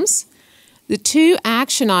items. The 2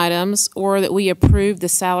 action items were that we approved the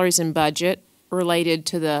salaries and budget related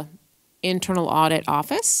to the Internal Audit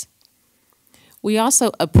Office. We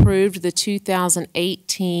also approved the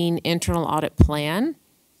 2018 Internal Audit Plan.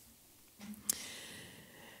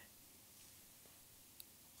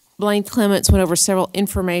 Blaine Clements went over several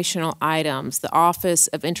informational items. The Office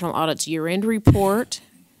of Internal Audit's year-end report.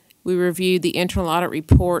 We reviewed the internal audit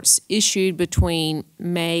reports issued between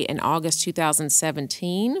May and August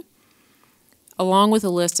 2017, along with a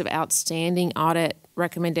list of outstanding audit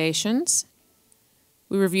recommendations.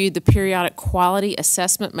 We reviewed the periodic quality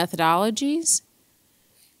assessment methodologies.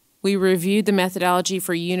 We reviewed the methodology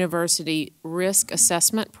for university risk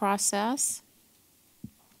assessment process.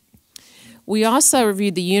 We also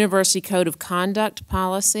reviewed the University Code of Conduct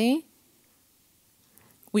policy.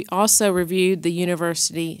 We also reviewed the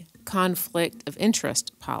University Conflict of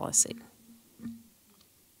Interest policy.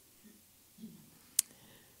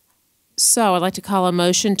 So I'd like to call a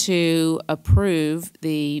motion to approve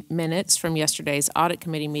the minutes from yesterday's Audit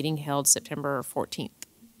Committee meeting held September 14th.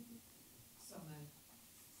 So moved.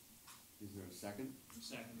 Is there a second?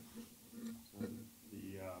 Second. So it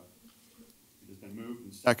has been moved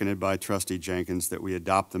and seconded by Trustee Jenkins that we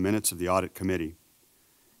adopt the minutes of the Audit Committee.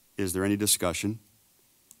 Is there any discussion?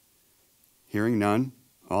 Hearing none,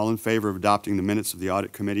 all in favor of adopting the minutes of the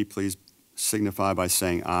Audit Committee, please signify by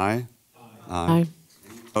saying aye. Aye.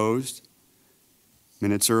 Opposed?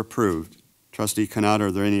 Minutes are approved. Trustee Kanata,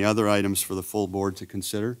 are there any other items for the full board to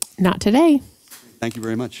consider? Not today. Thank you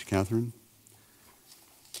very much, Catherine.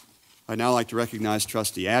 I'd now like to recognize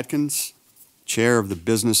Trustee Atkins, Chair of the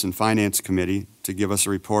Business and Finance Committee, to give us a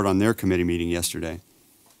report on their committee meeting yesterday.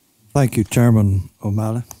 Thank you, Chairman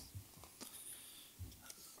O'Malley.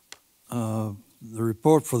 The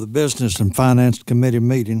report for the Business and Finance Committee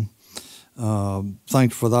meeting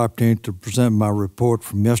Thanks for the opportunity to present my report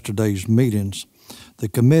from yesterday's meetings. The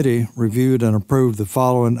committee reviewed and approved the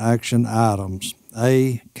following action items.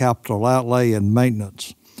 A, capital outlay and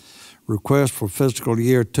maintenance. Request for fiscal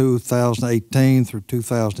year 2018 through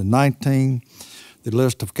 2019. The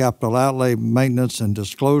list of capital outlay, maintenance, and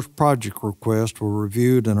disclosed project requests were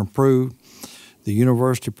reviewed and approved. The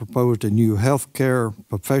university proposed a new healthcare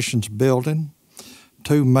professions building,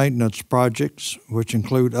 2 maintenance projects, which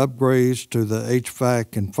include upgrades to the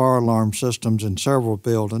HVAC and fire alarm systems in several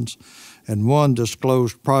buildings, and 1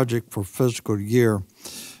 disclosed project for fiscal year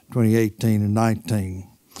 2018 and 19.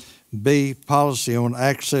 B, policy on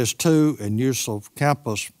access to and use of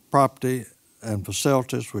campus property and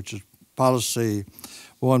facilities, which is policy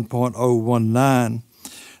 1.019.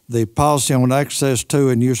 The policy on access to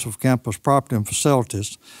and use of campus property and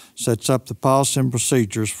facilities sets up the policy and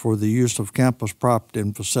procedures for the use of campus property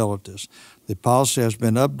and facilities. The policy has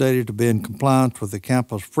been updated to be in compliance with the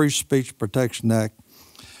Campus Free Speech Protection Act,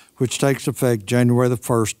 which takes effect January the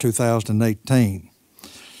 1st, 2018.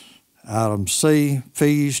 Item C,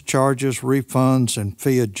 fees, charges, refunds, and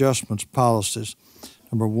fee adjustments policies,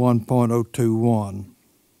 number 1.021.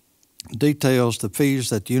 Details the fees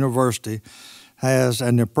that the university has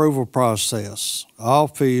and the approval process. All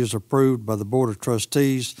fees approved by the Board of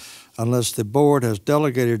Trustees unless the board has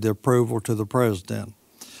delegated the approval to the president.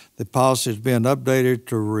 The policy is being updated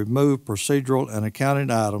to remove procedural and accounting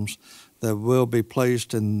items that will be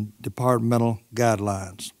placed in departmental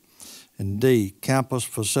guidelines. And D, Campus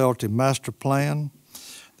Facility Master Plan.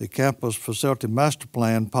 The Campus Facility Master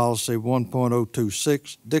Plan, Policy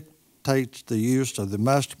 1.026, dictates the use of the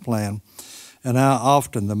master plan and how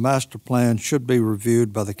often the master plan should be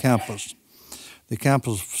reviewed by the campus. The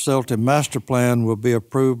Campus Facility Master Plan will be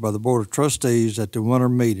approved by the Board of Trustees at the winter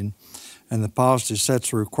meeting, and the policy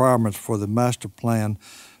sets the requirements for the master plan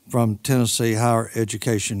from Tennessee Higher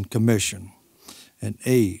Education Commission. And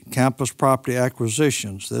E, campus property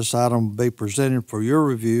acquisitions. This item will be presented for your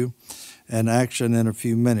review and action in a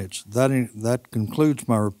few minutes. That concludes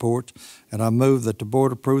my report, and I move that the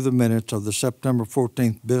board approve the minutes of the September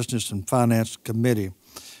 14th Business and Finance Committee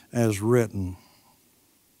as written.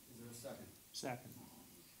 Is there a second? Second.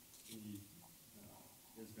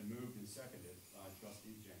 It's been moved and seconded by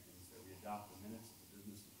Trustee Jenkins that we adopt the minutes of the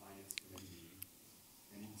Business and Finance Committee meeting.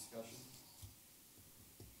 Any discussion?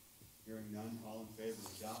 Hearing none, all in favor of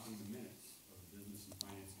adopting the minutes of the Business and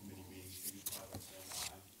Finance Committee meeting, signify by saying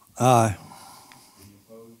aye. Aye. Any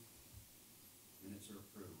opposed? Minutes are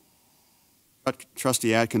approved.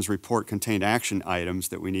 Trustee Atkins' report contained action items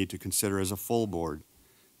that we need to consider as a full board.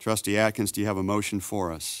 Trustee Atkins, do you have a motion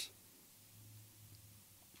for us?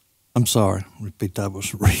 I'm sorry, repeat that,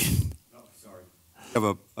 was reading. Oh, sorry. You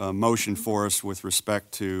have a motion for us with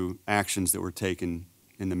respect to actions that were taken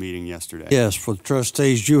in the meeting yesterday. Yes, for the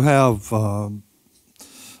trustees, you have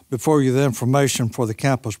before you the information for the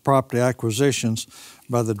campus property acquisitions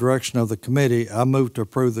by the direction of the committee. I move to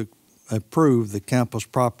approve the campus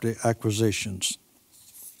property acquisitions.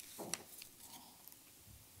 So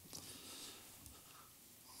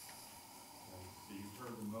you've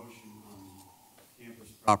heard the motion on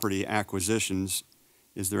campus property acquisitions.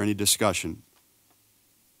 Is there any discussion?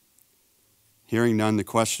 Hearing none, the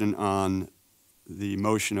question on the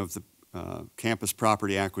motion of the campus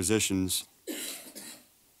property acquisitions,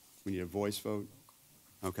 we need a voice vote?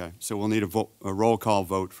 Okay, so we'll need a roll call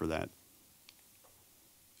vote for that.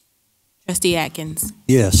 Trustee Atkins.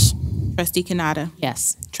 Yes. Trustee Kanata.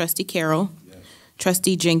 Yes. Trustee Carroll. Yes.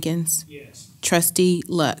 Trustee Jenkins. Yes. Trustee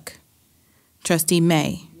Luck. Trustee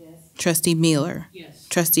May. Yes. Trustee Mueller. Yes.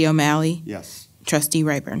 Trustee O'Malley. Yes. Trustee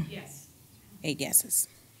Rayburn. Yes. 8 yeses.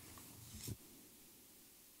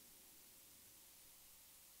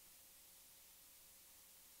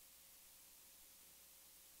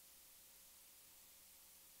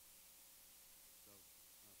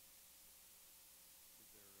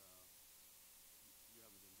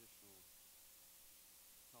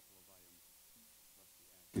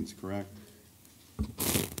 That's correct.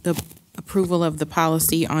 The approval of the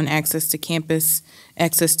policy on access to campus,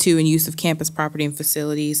 access to and use of campus property and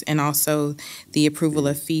facilities, and also the approval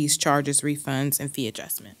of fees, charges, refunds, and fee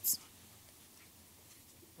adjustments.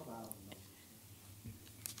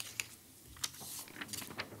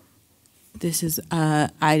 This is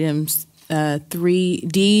items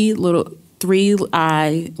 3D, little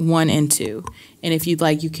 3I, 1, and 2. And if you'd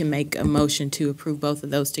like, you can make a motion to approve both of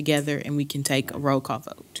those together, and we can take a roll call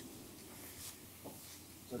vote.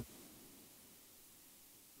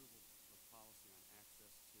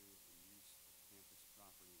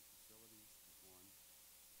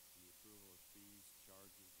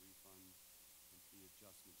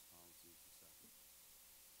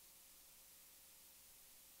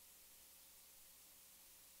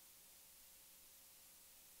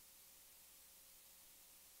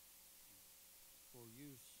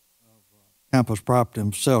 campus property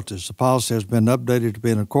and facilities. The policy has been updated to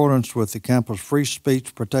be in accordance with the Campus Free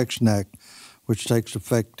Speech Protection Act, which takes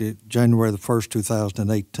effect January the 1st,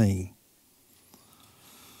 2018.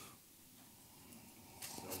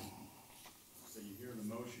 So you hear the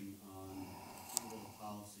motion on approval of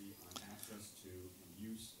policy on access to and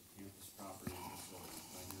use of campus property and facilities.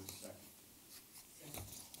 Do I hear a second?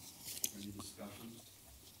 Any discussion?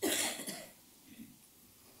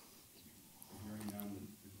 Hearing none.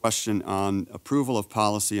 Question on approval of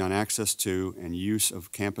policy on access to and use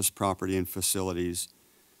of campus property and facilities.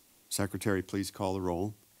 Secretary, please call the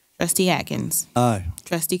roll. Trustee Atkins. Aye.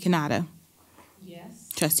 Trustee Canada. Yes.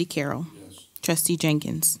 Trustee Carroll. Yes. Trustee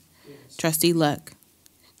Jenkins. Yes. Trustee Luck.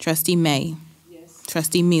 Trustee May. Yes.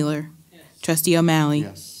 Trustee Miller. Yes. Trustee O'Malley.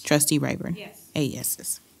 Yes. Trustee Rayburn. Yes. 8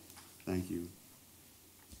 yeses. Thank you.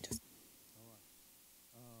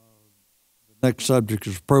 Next subject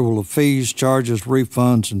is approval of fees, charges,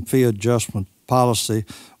 refunds, and fee adjustment policy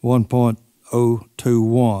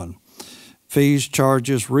 1.021. Fees,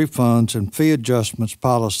 charges, refunds, and fee adjustments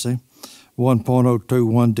policy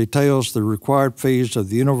 1.021 details the required fees of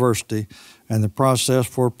the university and the process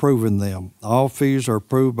for approving them. All fees are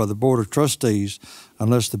approved by the Board of Trustees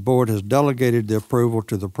unless the board has delegated the approval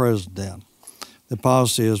to the president. The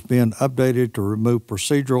policy is being updated to remove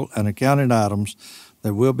procedural and accounting items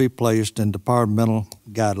that will be placed in departmental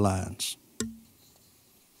guidelines. So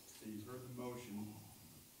you've heard the motion.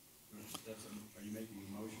 Are you making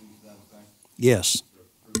a motion to that effect? Yes. To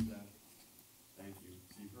approve that? Thank you.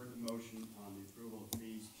 So you've heard the motion on the approval of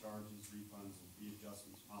fees, charges, refunds, and fee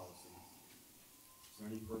adjustments policy. Is there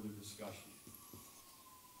any further discussion?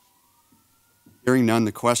 Hearing none,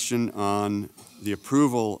 the question on the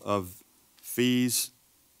approval of fees,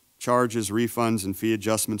 charges, refunds, and fee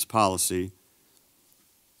adjustments policy.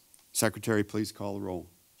 Secretary, please call the roll.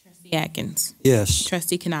 Trustee Atkins. Yes.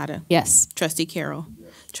 Trustee Canada. Yes. Trustee Carroll.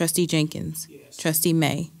 Yes. Trustee Jenkins. Yes. Trustee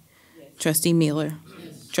May. Yes. Trustee Miller.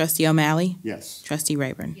 Yes. Trustee O'Malley. Yes. Trustee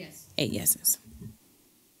Rayburn. Yes. 8 yeses.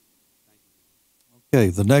 Okay,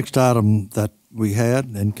 the next item that we had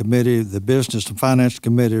in committee, the Business and Finance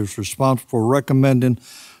Committee is responsible for recommending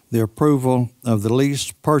the approval of the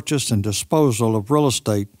lease, purchase, and disposal of real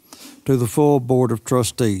estate to the full Board of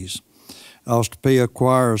Trustees. Austin P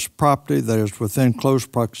acquires property that is within close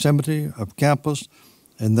proximity of campus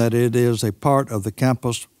and that it is a part of the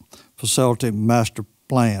campus facility master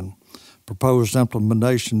plan. Proposed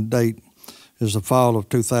implementation date is the fall of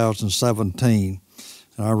 2017,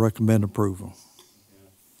 and I recommend approval. I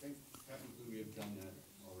think technically we have done that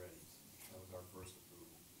already. That was our first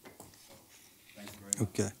approval. So, thank you very much.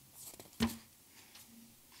 Okay.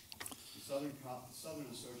 The Southern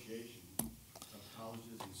Association of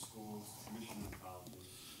Colleges and Schools, Commission on Colleges.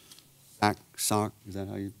 SAC, is that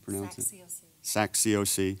how you pronounce it?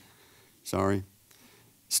 SAC-COC, sorry.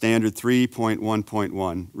 Standard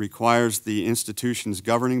 3.1.1 requires the institution's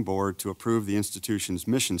governing board to approve the institution's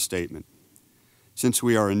mission statement. Since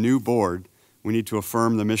we are a new board, we need to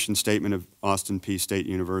affirm the mission statement of Austin P State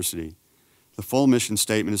University. The full mission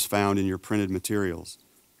statement is found in your printed materials.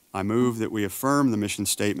 I move that we affirm the mission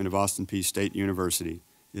statement of Austin P State University.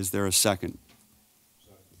 Is there a second?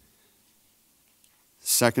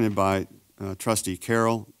 Seconded by Trustee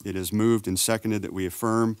Carroll. It is moved and seconded that we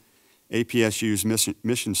affirm APSU's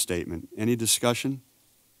mission statement. Any discussion?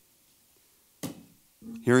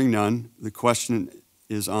 Hearing none, the question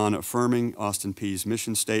is on affirming Austin P's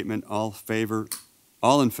mission statement. All in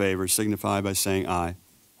favor signify by saying aye.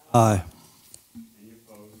 Aye. Any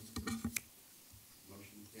opposed?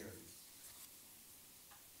 Motion carries.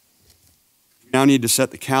 We now need to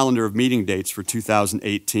set the calendar of meeting dates for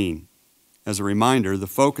 2018. As a reminder, the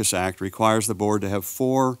Focus Act requires the board to have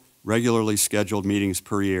 4 regularly scheduled meetings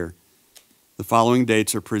per year. The following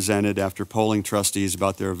dates are presented after polling trustees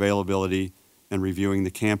about their availability and reviewing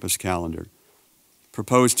the campus calendar.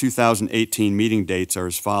 Proposed 2018 meeting dates are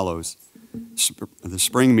as follows. The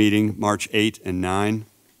spring meeting, March 8 and 9.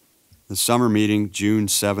 The summer meeting, June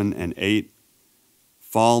 7 and 8.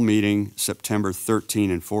 Fall meeting, September 13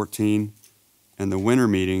 and 14. And the winter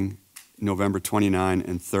meeting, November 29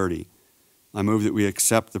 and 30. I move that we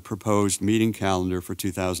accept the proposed meeting calendar for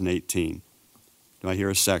 2018. Do I hear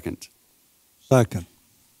a second? Second.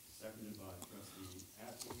 Seconded by Trustee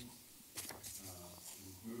Atkins.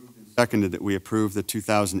 Moved and seconded that we approve the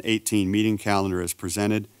 2018 meeting calendar as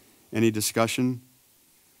presented. Any discussion?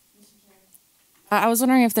 I was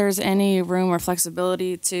wondering if there's any room or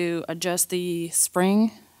flexibility to adjust the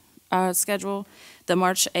spring schedule. The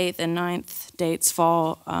March 8th and 9th dates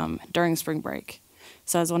fall during spring break.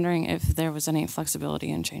 So I was wondering if there was any flexibility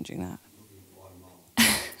in changing that. I'm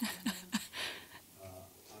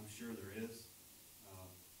sure there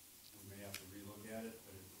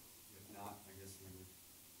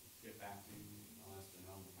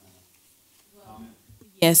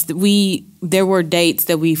Yes, there were dates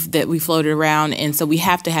that we floated around, and so we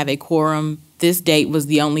have to have a quorum. This date was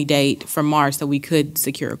the only date from March that we could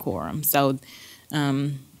secure a quorum. So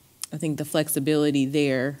I think the flexibility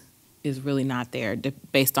there is really not there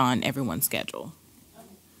based on everyone's schedule.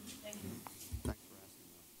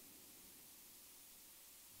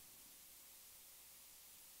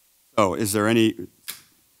 So is there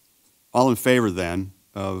all in favor then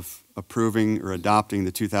of approving or adopting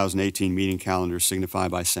the 2018 meeting calendar signify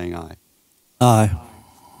by saying aye? Aye.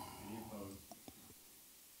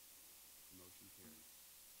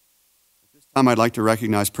 I'd like to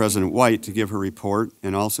recognize President White to give her report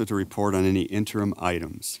and also to report on any interim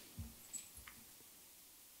items.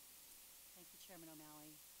 Thank you, Chairman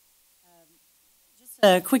O'Malley. Just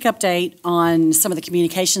a quick update on some of the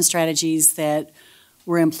communication strategies that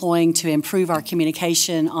we're employing to improve our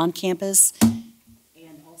communication on campus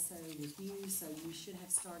and also with you. So you should have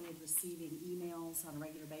started receiving emails on a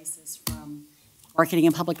regular basis from Marketing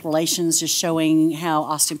and Public Relations, just showing how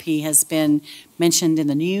Austin Peay has been mentioned in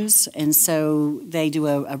the news. And so they do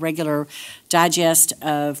a regular digest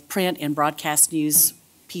of print and broadcast news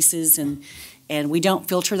pieces, and we don't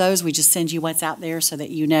filter those. We just send you what's out there so that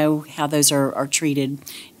you know how those are treated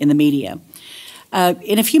in the media.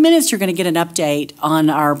 In a few minutes, you're going to get an update on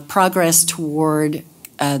our progress toward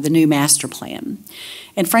the new master plan.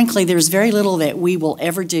 And frankly, there's very little that we will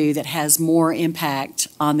ever do that has more impact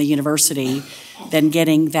on the university than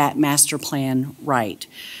getting that master plan right.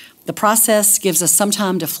 The process gives us some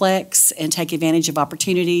time to flex and take advantage of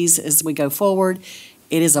opportunities as we go forward.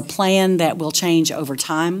 It is a plan that will change over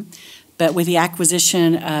time, but with the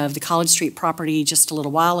acquisition of the College Street property just a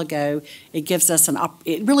little while ago, it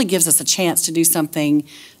really gives us a chance to do something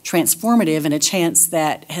transformative, and a chance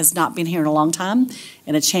that has not been here in a long time,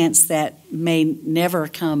 and a chance that may never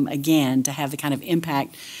come again to have the kind of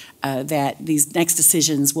impact that these next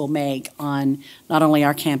decisions will make on not only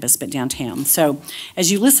our campus but downtown. So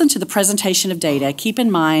as you listen to the presentation of data, keep in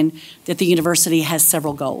mind that the university has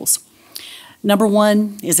several goals. Number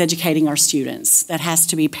one is educating our students. That has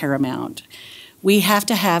to be paramount. We have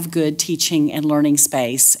to have good teaching and learning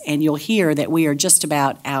space, and you'll hear that we are just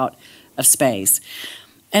about out of space.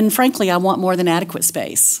 And frankly, I want more than adequate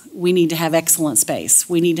space. We need to have excellent space.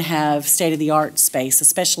 We need to have state-of-the-art space,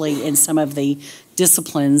 especially in some of the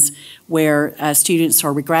disciplines where students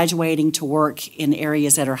are graduating to work in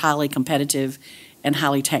areas that are highly competitive and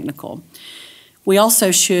highly technical. We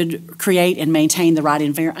also should create and maintain the right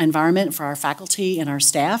environment for our faculty and our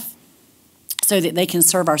staff so that they can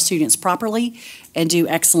serve our students properly and do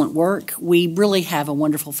excellent work. We really have a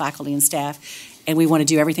wonderful faculty and staff, and we want to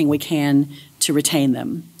do everything we can to retain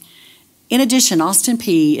them. In addition, Austin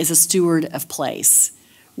Peay is a steward of place.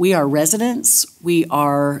 We are residents, we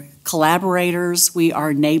are collaborators, we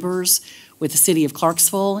are neighbors with the city of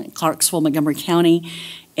Clarksville, Montgomery County,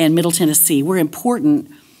 and Middle Tennessee. We're important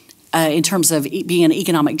in terms of being an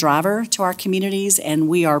economic driver to our communities, and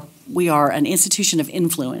we are an institution of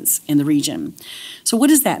influence in the region. So what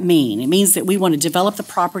does that mean? It means that we want to develop the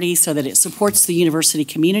property so that it supports the university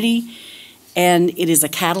community, and it is a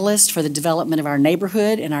catalyst for the development of our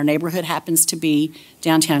neighborhood, and our neighborhood happens to be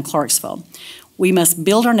downtown Clarksville. We must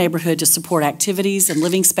build our neighborhood to support activities and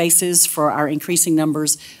living spaces for our increasing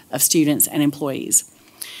numbers of students and employees.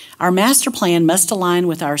 Our master plan must align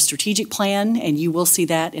with our strategic plan, and you will see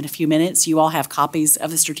that in a few minutes. You all have copies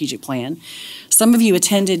of the strategic plan. Some of you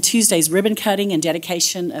attended Tuesday's ribbon cutting and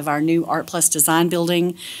dedication of our new Art Plus Design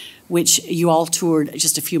building, which you all toured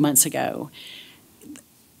just a few months ago.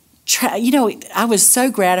 I was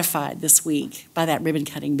so gratified this week by that ribbon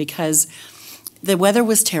cutting because the weather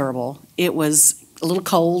was terrible. It was a little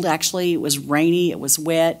cold, actually. It was rainy. It was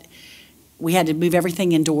wet. We had to move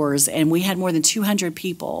everything indoors, and we had more than 200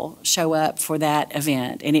 people show up for that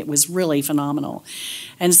event, and it was really phenomenal.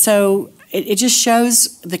 And so it just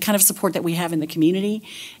shows the kind of support that we have in the community,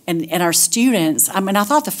 and our students. I mean, I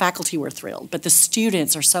thought the faculty were thrilled, but the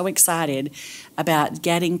students are so excited about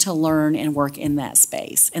getting to learn and work in that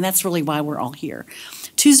space, and that's really why we're all here.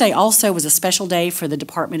 Tuesday also was a special day for the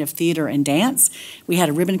Department of Theater and Dance. We had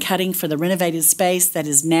a ribbon cutting for the renovated space that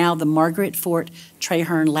is now the Margaret Fort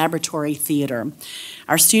Traherne Laboratory Theater.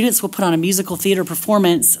 Our students will put on a musical theater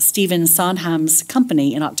performance, Stephen Sondheim's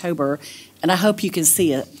Company, in October, and I hope you can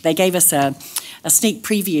see it. They gave us a sneak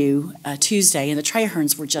preview Tuesday, and the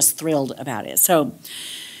Trahernes were just thrilled about it. So,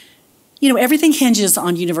 everything hinges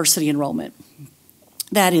on university enrollment.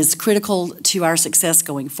 That is critical to our success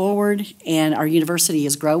going forward, and our university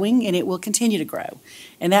is growing, and it will continue to grow.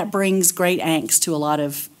 And that brings great angst to a lot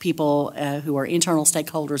of people who are internal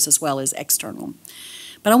stakeholders as well as external.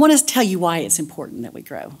 But I want to tell you why it's important that we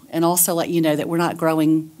grow, and also let you know that we're not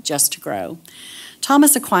growing just to grow.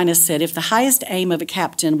 Thomas Aquinas said, if the highest aim of a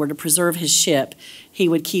captain were to preserve his ship, he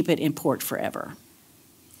would keep it in port forever.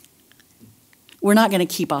 We're not going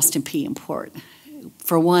to keep Austin Peay in port.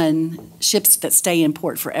 For one, ships that stay in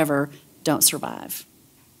port forever don't survive.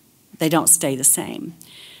 They don't stay the same.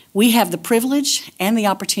 We have the privilege and the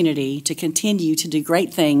opportunity to continue to do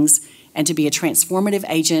great things and to be a transformative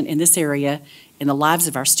agent in this area in the lives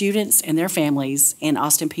of our students and their families, and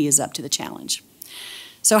Austin Peay is up to the challenge.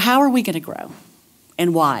 So how are we going to grow?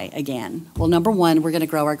 And why, again? Well, number one, we're going to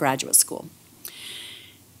grow our graduate school.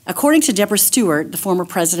 According to Deborah Stewart, the former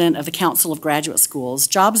president of the Council of Graduate Schools,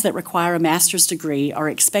 jobs that require a master's degree are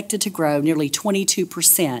expected to grow nearly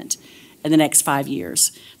 22% in the next 5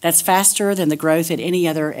 years. That's faster than the growth at any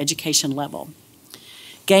other education level.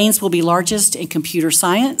 Gains will be largest in computer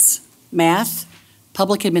science, math,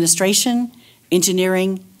 public administration,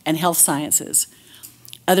 engineering, and health sciences.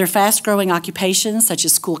 Other fast-growing occupations such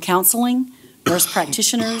as school counseling, nurse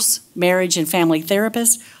practitioners, marriage and family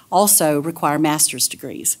therapists also require master's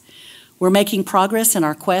degrees. We're making progress in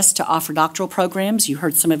our quest to offer doctoral programs. You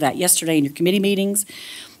heard some of that yesterday in your committee meetings.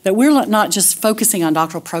 But we're not just focusing on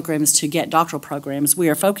doctoral programs to get doctoral programs. We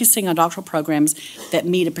are focusing on doctoral programs that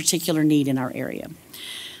meet a particular need in our area.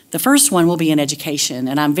 The first one will be in education,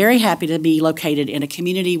 and I'm very happy to be located in a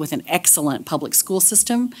community with an excellent public school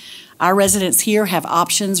system. Our residents here have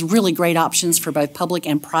options, really great options for both public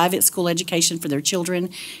and private school education for their children,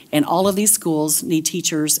 and all of these schools need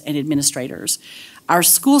teachers and administrators. Our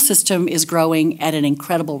school system is growing at an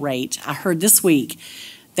incredible rate. I heard this week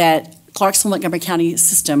that Clarksville-Montgomery County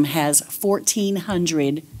system has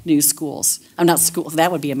 1,400 new schools. Not schools,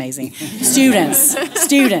 that would be amazing. Students.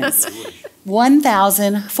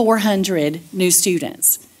 1,400 new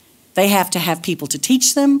students. They have to have people to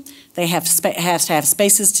teach them. They have to have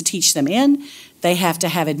spaces to teach them in. They have to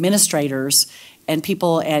have administrators and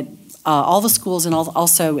people at all the schools and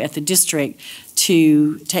also at the district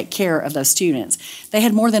to take care of those students. They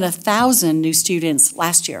had more than 1,000 new students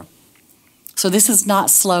last year. So this is not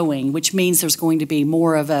slowing, which means there's going to be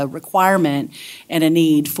more of a requirement and a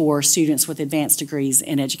need for students with advanced degrees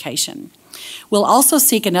in education. We'll also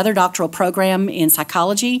seek another doctoral program in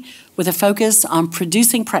psychology with a focus on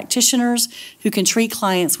producing practitioners who can treat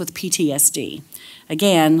clients with PTSD.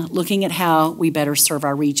 Again, looking at how we better serve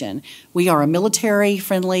our region. We are a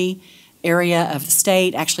military-friendly area of the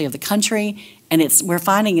state, actually of the country, and we're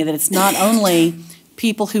finding that it's not only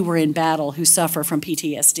people who were in battle who suffer from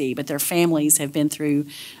PTSD, but their families have been through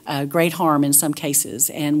great harm in some cases,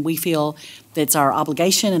 and we feel that it's our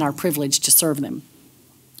obligation and our privilege to serve them.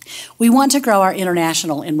 We want to grow our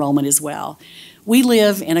international enrollment as well. We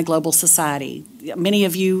live in a global society. Many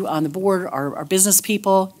of you on the board are business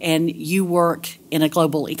people, and you work in a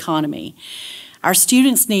global economy. Our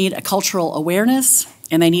students need a cultural awareness,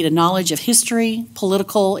 and they need a knowledge of history,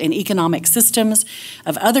 political, and economic systems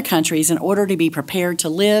of other countries in order to be prepared to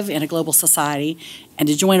live in a global society and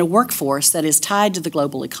to join a workforce that is tied to the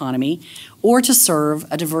global economy or to serve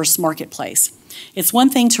a diverse marketplace. It's one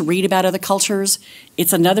thing to read about other cultures.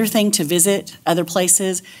 It's another thing to visit other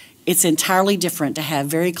places. It's entirely different to have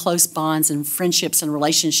very close bonds and friendships and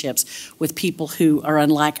relationships with people who are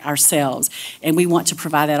unlike ourselves, and we want to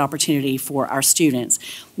provide that opportunity for our students.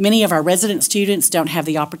 Many of our resident students don't have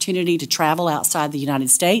the opportunity to travel outside the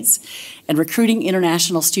United States, and recruiting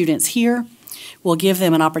international students here will give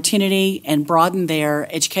them an opportunity and broaden their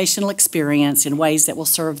educational experience in ways that will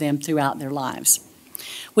serve them throughout their lives.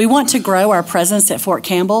 We want to grow our presence at Fort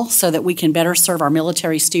Campbell so that we can better serve our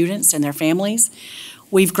military students and their families.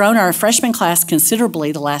 We've grown our freshman class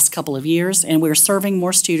considerably the last couple of years, and we're serving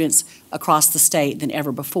more students across the state than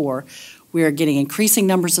ever before. We are getting increasing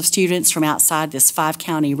numbers of students from outside this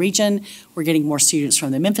 5-county region. We're getting more students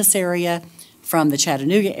from the Memphis area, from the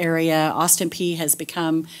Chattanooga area. Austin Peay has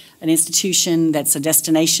become an institution that's a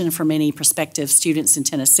destination for many prospective students in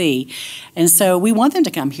Tennessee. And so we want them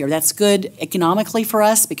to come here. That's good economically for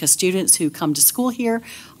us because students who come to school here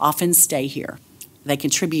often stay here. They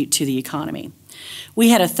contribute to the economy. We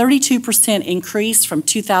had a 32% increase from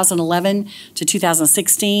 2011 to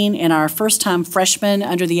 2016 in our first-time freshmen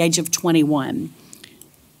under the age of 21.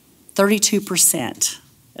 32%.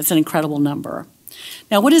 That's an incredible number.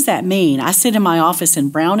 Now, what does that mean? I sit in my office in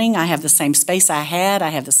Browning. I have the same space I had. I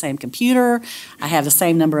have the same computer. I have the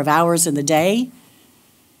same number of hours in the day.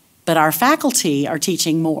 But our faculty are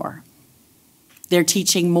teaching more. They're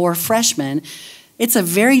teaching more freshmen. It's a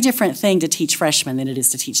very different thing to teach freshmen than it is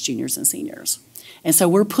to teach juniors and seniors. And so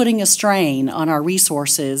we're putting a strain on our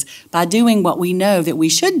resources by doing what we know that we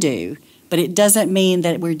should do, but it doesn't mean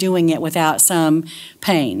that we're doing it without some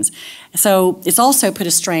pains. So it's also put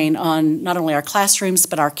a strain on not only our classrooms,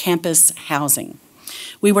 but our campus housing.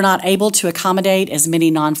 We were not able to accommodate as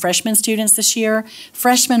many non-freshman students this year.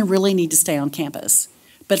 Freshmen really need to stay on campus.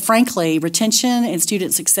 But frankly, retention and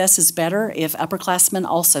student success is better if upperclassmen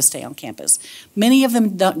also stay on campus. Many of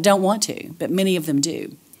them don't want to, but many of them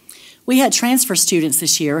do. We had transfer students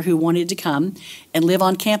this year who wanted to come and live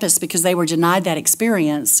on campus because they were denied that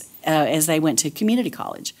experience as they went to community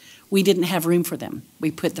college. We didn't have room for them.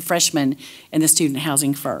 We put the freshmen in the student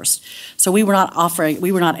housing first. So we were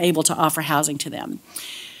not able to offer housing to them.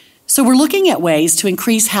 So we're looking at ways to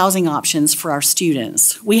increase housing options for our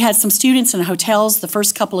students. We had some students in hotels the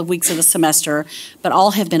first couple of weeks of the semester, but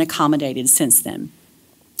all have been accommodated since then.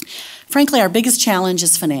 Frankly, our biggest challenge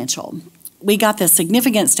is financial. We got the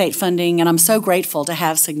significant state funding, and I'm so grateful to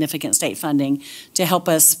have significant state funding to help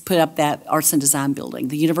us put up that arts and design building.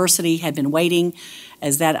 The university had been waiting,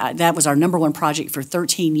 as that was our #1 project for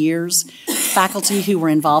 13 years. Faculty who were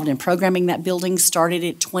involved in programming that building started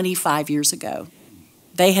it 25 years ago.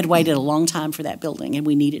 They had waited a long time for that building, and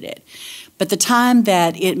we needed it. But the time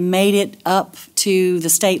that it made it up to the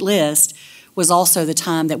state list was also the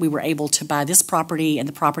time that we were able to buy this property and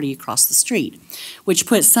the property across the street, which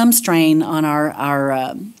put some strain on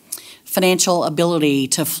our financial ability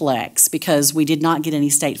to flex because we did not get any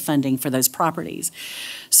state funding for those properties.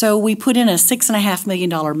 So we put in a $6.5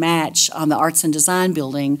 million match on the Arts and Design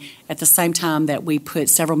building at the same time that we put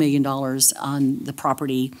several $1 million on the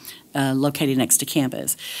property located next to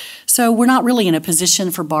campus. So we're not really in a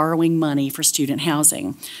position for borrowing money for student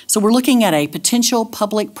housing. So we're looking at a potential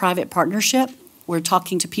public-private partnership. We're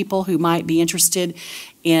talking to people who might be interested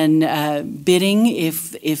in bidding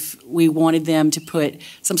if we wanted them to put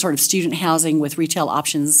some sort of student housing with retail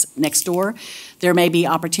options next door. There may be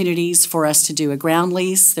opportunities for us to do a ground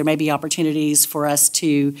lease. There may be opportunities for us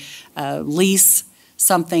to lease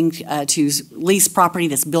something, to lease property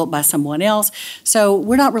that's built by someone else. So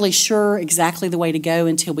we're not really sure exactly the way to go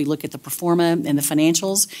until we look at the pro forma and the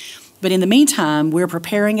financials. But in the meantime, we're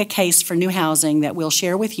preparing a case for new housing that we'll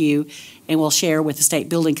share with you and we'll share with the State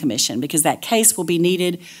Building Commission, because that case will be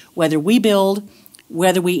needed whether we build,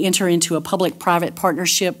 whether we enter into a public-private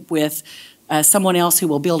partnership with someone else who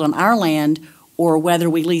will build on our land, or whether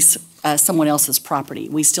we lease someone else's property.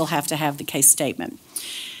 We still have to have the case statement.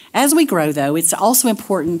 As we grow, though, it's also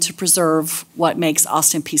important to preserve what makes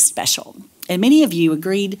Austin Peay special. And many of you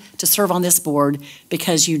agreed to serve on this board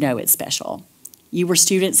because you know it's special. You were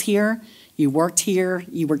students here, you worked here,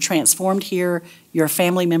 you were transformed here, your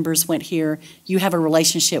family members went here, you have a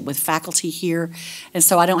relationship with faculty here, and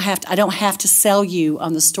so I don't have to sell you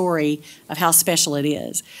on the story of how special it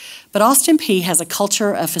is. But Austin Peay has a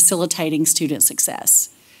culture of facilitating student success.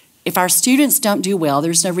 If our students don't do well,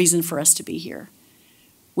 there's no reason for us to be here.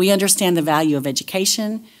 We understand the value of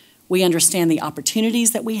education, we understand the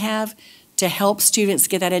opportunities that we have to help students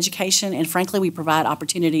get that education, and frankly, we provide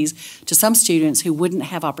opportunities to some students who wouldn't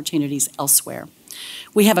have opportunities elsewhere.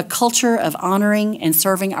 We have a culture of honoring and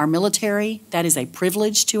serving our military. That is a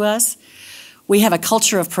privilege to us. We have a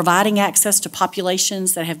culture of providing access to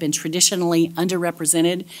populations that have been traditionally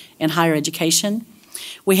underrepresented in higher education.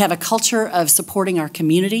 We have a culture of supporting our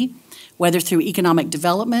community, whether through economic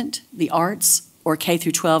development, the arts, or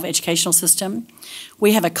K-12 educational system.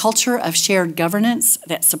 We have a culture of shared governance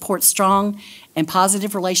that supports strong and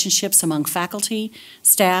positive relationships among faculty,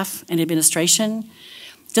 staff, and administration.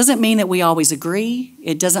 It doesn't mean that we always agree.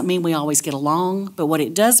 It doesn't mean we always get along. But what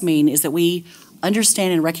it does mean is that we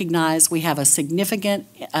understand and recognize we have a significant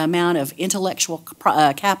amount of intellectual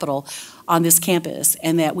capital on this campus,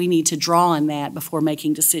 and that we need to draw on that before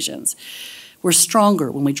making decisions. We're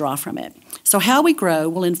stronger when we draw from it. So how we grow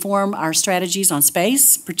will inform our strategies on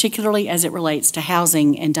space, particularly as it relates to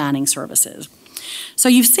housing and dining services. So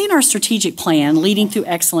you've seen our strategic plan, Leading Through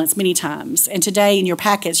Excellence, many times. And today in your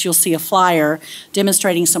packets, you'll see a flyer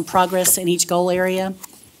demonstrating some progress in each goal area.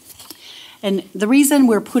 And the reason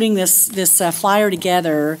we're putting this flyer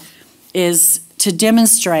together is to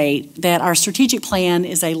demonstrate that our strategic plan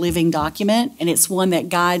is a living document, and it's one that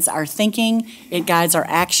guides our thinking, it guides our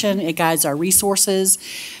action, it guides our resources.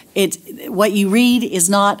 What you read is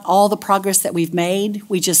not all the progress that we've made.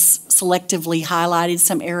 We just selectively highlighted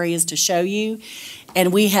some areas to show you.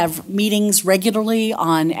 And we have meetings regularly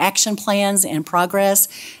on action plans and progress.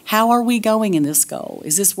 How are we going in this goal?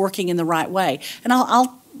 Is this working in the right way? And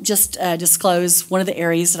I'll just disclose one of the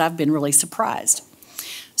areas that I've been really surprised.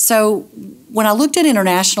 So when I looked at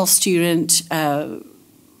international student and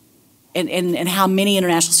how many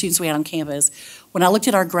international students we had on campus, when I looked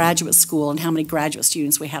at our graduate school and how many graduate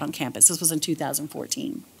students we had on campus, this was in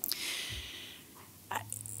 2014.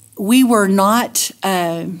 we were not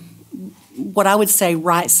what I would say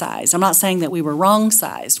right size. I'm not saying that we were wrong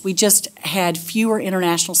sized. We just had fewer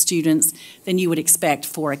international students than you would expect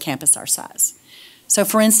for a campus our size. So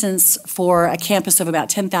for instance, for a campus of about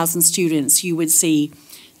 10,000 students, you would see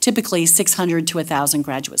typically 600 to 1,000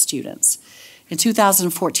 graduate students. In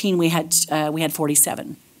 2014, we had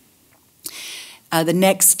 47. The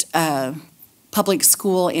next public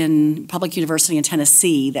university in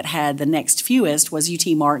Tennessee that had the next fewest was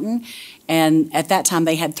UT Martin, and at that time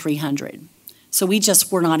they had 300. So we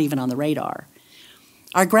just were not even on the radar.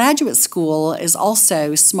 Our graduate school is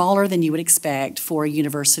also smaller than you would expect for a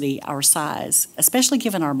university our size, especially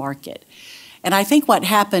given our market. And I think what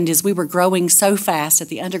happened is we were growing so fast at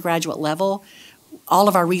the undergraduate level, all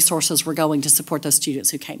of our resources were going to support those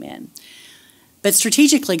students who came in. But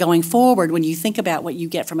strategically going forward, when you think about what you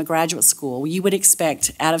get from a graduate school, you would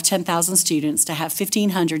expect out of 10,000 students to have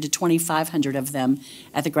 1,500 to 2,500 of them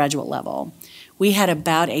at the graduate level. We had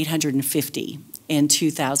about 850 in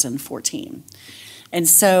 2014. And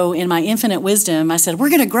so in my infinite wisdom, I said, we're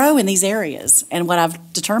going to grow in these areas. And what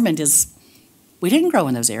I've determined is we didn't grow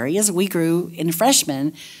in those areas. We grew in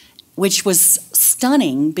freshmen, which was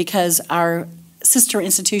stunning because our sister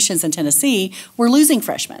institutions in Tennessee were losing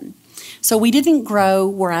freshmen. So we didn't grow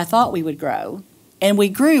where I thought we would grow, and we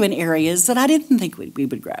grew in areas that I didn't think we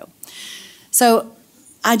would grow. So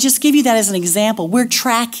I just give you that as an example. We're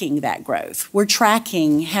tracking that growth. We're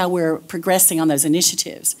tracking how we're progressing on those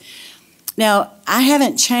initiatives. Now, I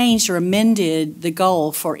haven't changed or amended the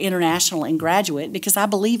goal for international and graduate because I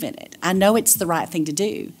believe in it. I know it's the right thing to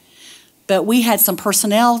do. But we had some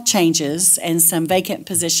personnel changes and some vacant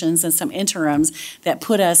positions and some interims that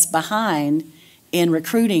put us behind in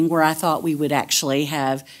recruiting where I thought we would actually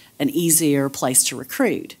have an easier place to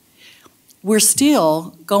recruit. We're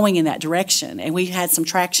still going in that direction, and we had some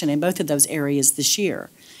traction in both of those areas this year.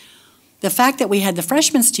 The fact that we had the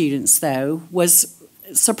freshman students, though, was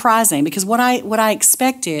surprising because what I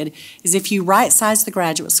expected is if you right-size the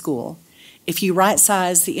graduate school, if you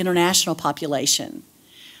right-size the international population,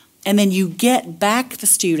 and then you get back the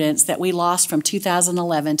students that we lost from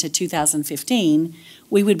 2011 to 2015,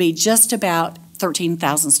 we would be just about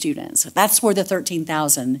 13,000 students. That's where the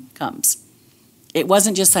 13,000 comes. It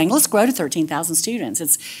wasn't just saying, let's grow to 13,000 students.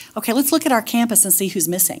 It's, okay, let's look at our campus and see who's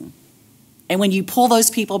missing. And when you pull those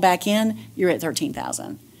people back in, you're at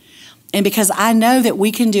 13,000. And because I know that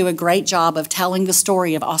we can do a great job of telling the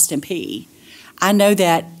story of Austin Peay, I know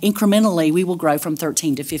that incrementally we will grow from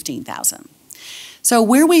 13 to 15,000. So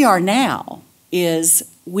where we are now is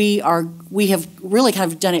we have really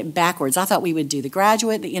kind of done it backwards. I thought we would do the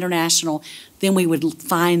graduate, the international, then we would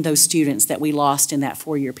find those students that we lost in that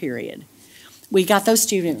 4-year period. We got those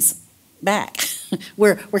students back.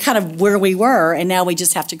 We're kind of where we were, and now we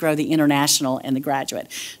just have to grow the international and the graduate.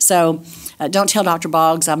 So don't tell Dr.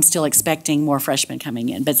 Boggs I'm still expecting more freshmen coming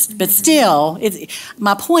in. But still,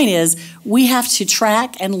 my point is we have to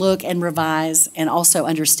track and look and revise and also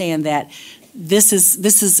understand that this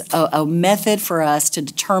is a method for us to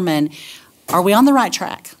determine, are we on the right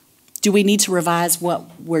track? Do we need to revise what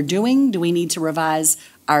we're doing? Do we need to revise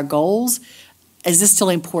our goals? Is this still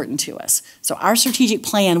important to us? So our strategic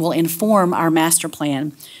plan will inform our master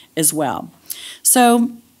plan as well.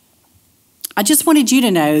 So I just wanted you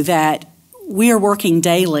to know that we are working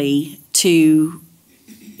daily to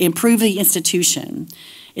improve the institution.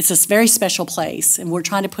 It's a very special place, and we're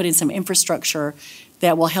trying to put in some infrastructure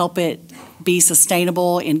that will help it be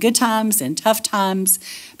sustainable in good times and tough times,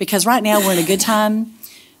 because right now we're in a good time,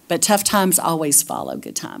 but tough times always follow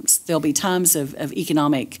good times. There'll be times of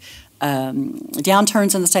economic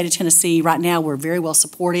downturns in the state of Tennessee. Right now we're very well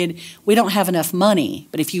supported. We don't have enough money,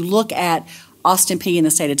 but if you look at Austin Peay in the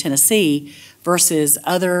state of Tennessee versus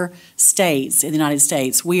other states in the United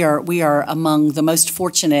States, we are among the most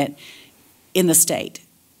fortunate in the state,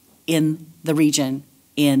 in the region,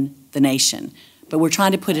 in the nation. But we're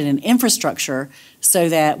trying to put in an infrastructure so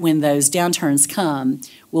that when those downturns come,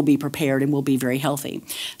 we'll be prepared and we'll be very healthy.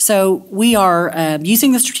 So we are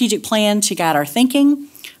using the strategic plan to guide our thinking,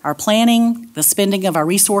 our planning, the spending of our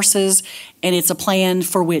resources, and it's a plan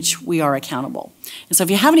for which we are accountable. And so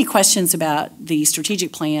if you have any questions about the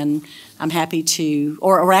strategic plan, I'm happy to,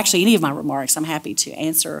 or actually any of my remarks, I'm happy to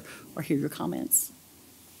answer or hear your comments.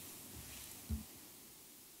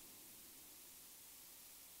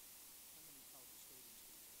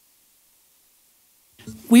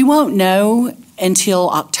 We won't know until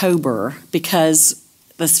October because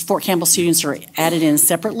the Fort Campbell students are added in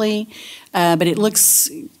separately, but it looks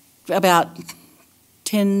about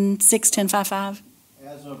 10.6, 10.55.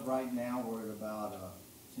 As of right now, we're at about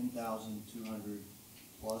 10,200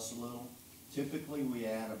 plus a little. Typically, we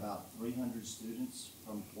add about 300 students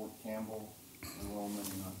from Fort Campbell enrollment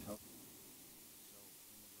in October.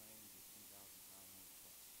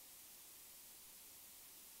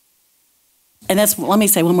 And that's, let me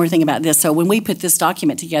say one more thing about this. So when we put this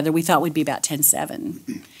document together, we thought we'd be about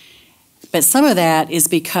 10.7. But some of that is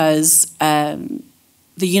because the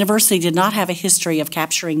university did not have a history of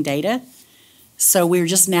capturing data. So we're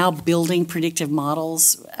just now building predictive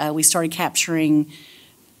models. We started capturing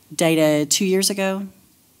data 2 years ago.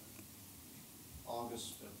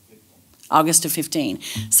 August of 15.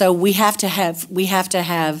 So we have to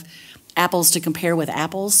have apples to compare with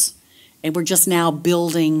apples, and we're just now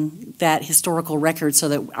building that historical record so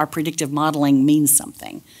that our predictive modeling means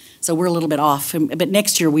something. So we're a little bit off, but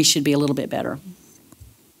next year we should be a little bit better.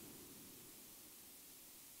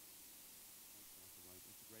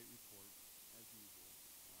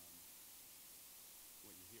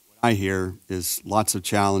 I hear is lots of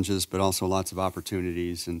challenges, but also lots of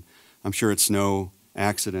opportunities, and I'm sure it's no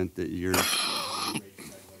accident that you're great segue into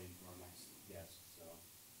our next guest. So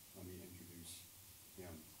let me introduce him.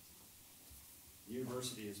 The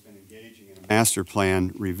university has been engaging in a master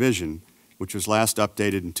plan revision, which was last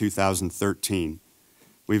updated in 2013.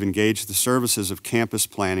 We've engaged the services of campus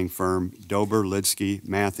planning firm Dober, Lidsky,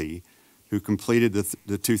 Matthey, who completed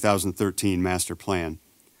the 2013 master plan.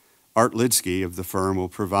 Art Lidsky of the firm will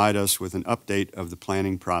provide us with an update of the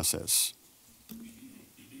planning process.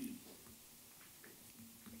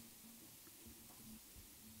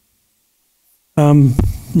 I'm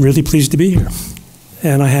really pleased to be here.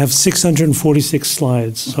 And I have 646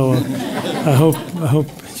 slides, so I hope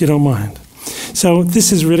you don't mind. So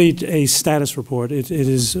this is really a status report. It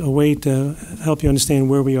is a way to help you understand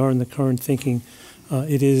where we are in the current thinking.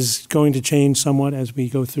 It is going to change somewhat as we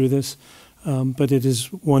go through this, but it is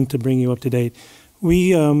one to bring you up to date.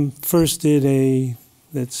 We first did a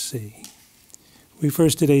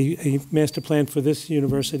master plan for this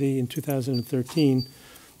university in 2013,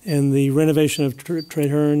 and the renovation of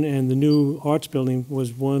Traherne and the new arts building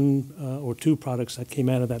was one or two products that came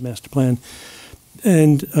out of that master plan.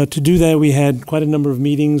 And to do that, we had quite a number of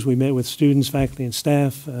meetings. We met with students, faculty, and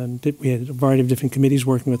staff. We had a variety of different committees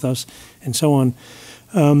working with us, and so on.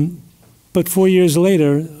 But 4 years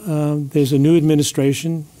later, there's a new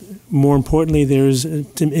administration. More importantly, there's,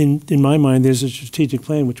 in my mind, there's a strategic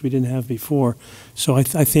plan which we didn't have before. So I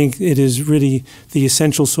think it is really the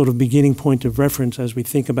essential sort of beginning point of reference as we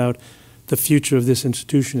think about the future of this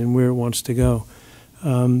institution and where it wants to go.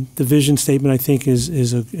 The vision statement, I think,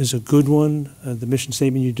 is a good one. The mission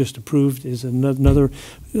statement you just approved is another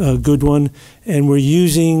good one. And we're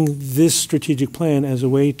using this strategic plan as a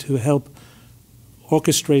way to help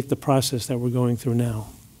orchestrate the process that we're going through now.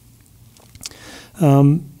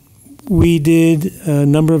 We did a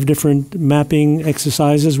number of different mapping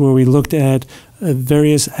exercises where we looked at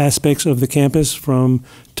various aspects of the campus, from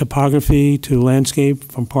topography to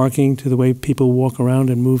landscape, from parking to the way people walk around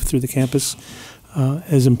and move through the campus,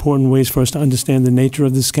 as important ways for us to understand the nature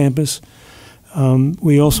of this campus.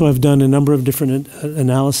 We also have done a number of different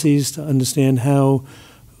analyses to understand how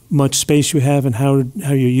much space you have and how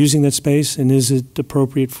you're using that space, and is it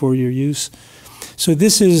appropriate for your use. So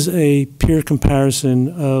this is a peer comparison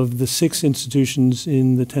of the 6 institutions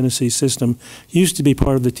in the Tennessee system. Used to be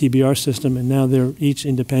part of the TBR system, and now they're each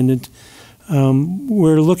independent.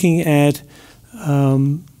 We're looking at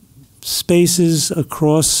spaces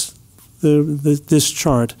across this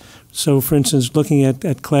chart. So for instance, looking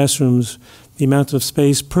at classrooms, the amount of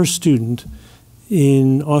space per student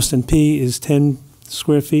in Austin P is 10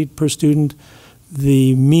 square feet per student.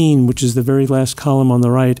 The mean, which is the very last column on the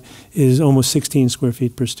right, is almost 16 square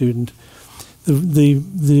feet per student. The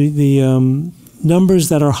numbers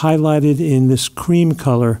that are highlighted in this cream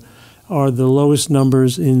color are the lowest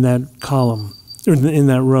numbers in that column, or in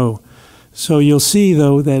that row. So you'll see,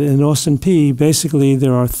 though, that in Austin P, basically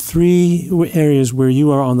there are 3 areas where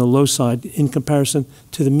you are on the low side in comparison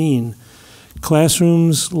to the mean: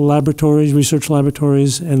 classrooms, laboratories, research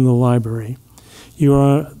laboratories, and the library.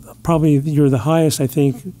 You're the highest, I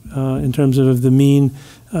think, in terms of the mean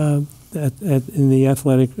in the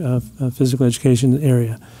athletic physical education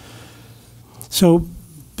area. So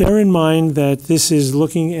bear in mind that this is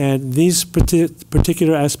looking at these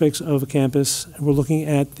particular aspects of a campus. We're looking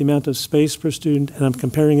at the amount of space per student, and I'm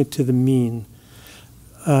comparing it to the mean.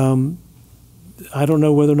 I don't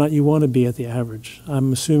know whether or not you want to be at the average.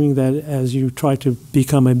 I'm assuming that as you try to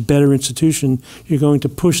become a better institution, you're going to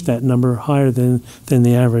push that number higher than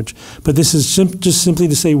the average. But this is just simply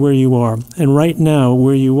to say where you are. And right now,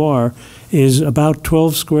 where you are is about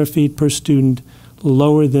 12 square feet per student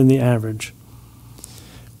lower than the average.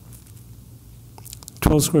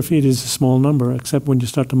 12 square feet is a small number, except when you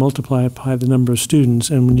start to multiply it by the number of students.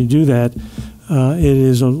 And when you do that, it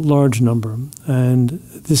is a large number. And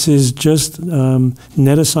this is just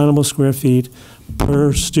net assignable square feet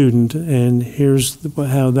per student. And here's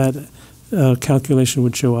how that calculation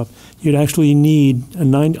would show up. You'd actually need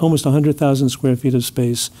almost 100,000 square feet of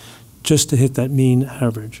space just to hit that mean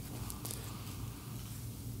average.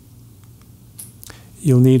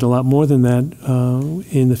 You'll need a lot more than that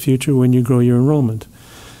in the future when you grow your enrollment.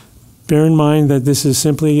 Bear in mind that this is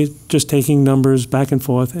simply just taking numbers back and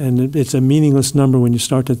forth, and it's a meaningless number when you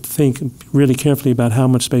start to think really carefully about how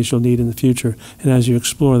much space you'll need in the future and as you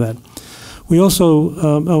explore that. We also,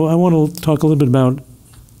 I want to talk a little bit about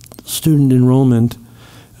student enrollment.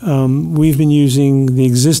 We've been using the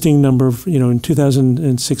existing number of, in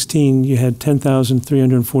 2016, you had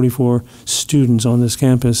 10,344 students on this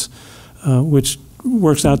campus, which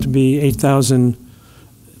works out to be 8,000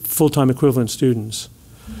 full-time equivalent students.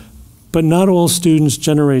 But not all students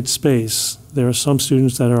generate space. There are some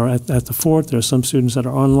students that are at the fort, there are some students that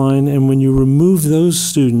are online, and when you remove those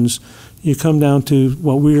students, you come down to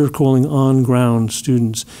what we are calling on-ground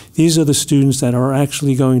students. These are the students that are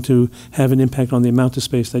actually going to have an impact on the amount of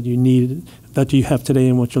space that you need, that you have today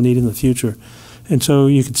and what you'll need in the future. And so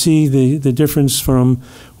you can see the difference from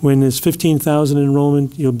when it's 15,000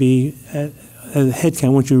 enrollment, you'll be at a head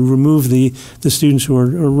count. Once you remove the students who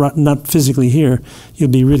are not physically here, you'll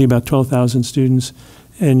be really about 12,000 students,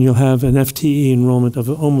 and you'll have an FTE enrollment of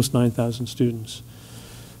almost 9,000 students.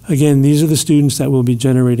 Again, these are the students that will be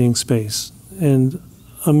generating space. And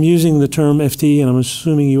I'm using the term FTE, and I'm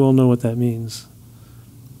assuming you all know what that means.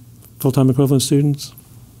 Full-time equivalent students?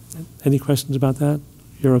 Any questions about that?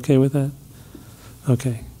 You're okay with that?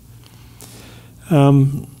 Okay.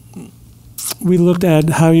 We looked at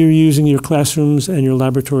how you're using your classrooms and your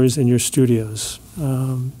laboratories and your studios.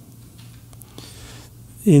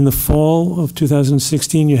 In the fall of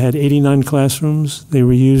 2016, you had 89 classrooms. They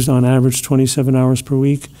were used on average 27 hours per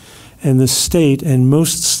week. And the state, and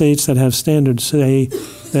most states that have standards, say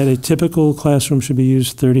that a typical classroom should be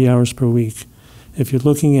used 30 hours per week. If you're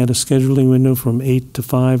looking at a scheduling window from 8 to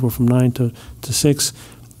 5 or from 9 to 6,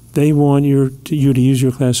 they want you to use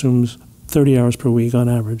your classrooms 30 hours per week on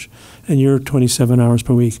average, and you're 27 hours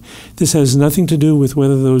per week. This has nothing to do with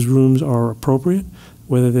whether those rooms are appropriate,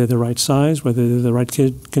 whether they're the right size, whether they're the right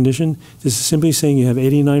condition. This is simply saying you have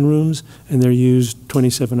 89 rooms and they're used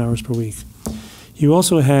 27 hours per week. You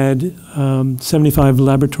also had 75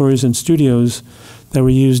 laboratories and studios that were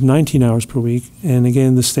used 19 hours per week, and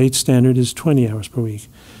again, the state standard is 20 hours per week.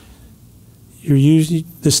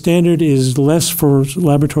 The standard is less for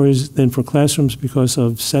laboratories than for classrooms because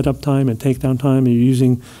of setup time and takedown time. You're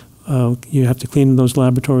using, you have to clean those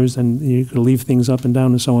laboratories and you leave things up and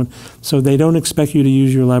down and so on. So they don't expect you to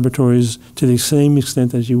use your laboratories to the same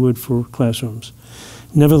extent as you would for classrooms.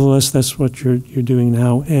 Nevertheless, that's what you're doing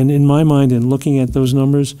now. And in my mind, in looking at those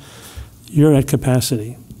numbers, you're at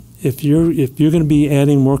capacity. If you're going to be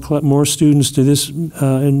adding more students to this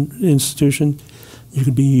institution, you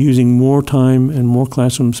could be using more time and more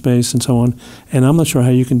classroom space and so on. And I'm not sure how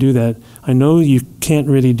you can do that. I know you can't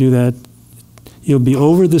really do that. You'll be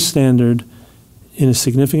over the standard in a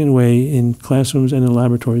significant way in classrooms and in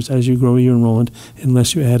laboratories as you grow your enrollment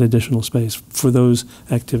unless you add additional space for those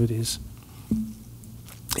activities.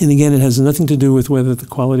 And again, it has nothing to do with whether the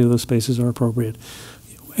quality of those spaces are appropriate.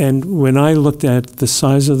 And when I looked at the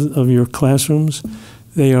size of your classrooms,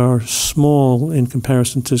 they are small in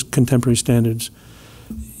comparison to contemporary standards.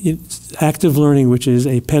 Active learning, which is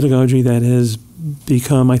a pedagogy that has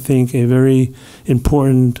become, I think, a very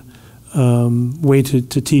important way to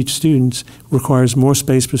teach students, requires more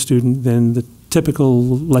space per student than the typical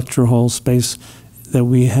lecture hall space that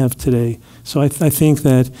we have today. So I think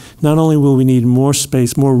that not only will we need more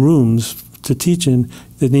space, more rooms to teach in,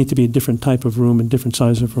 there need to be a different type of room and different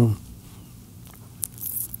size of room.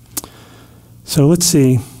 So let's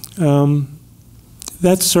see.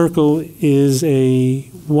 That circle is a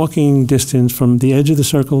walking distance from the edge of the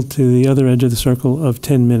circle to the other edge of the circle of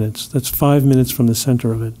 10 minutes. That's 5 minutes from the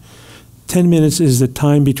center of it. 10 minutes is the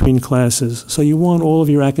time between classes. So you want all of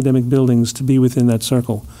your academic buildings to be within that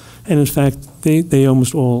circle. And in fact, they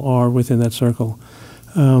almost all are within that circle.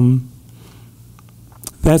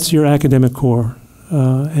 That's your academic core.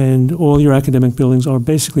 And all your academic buildings are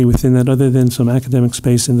basically within that, other than some academic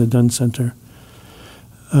space in the Dunn Center.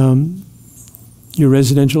 Your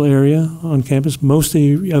residential area on campus, most of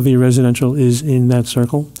your residential is in that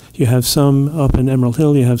circle. You have some up in Emerald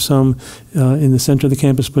Hill, you have some in the center of the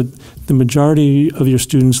campus, but the majority of your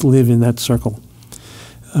students live in that circle.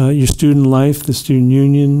 Your student life, the student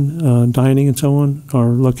union, dining and so on are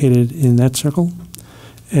located in that circle.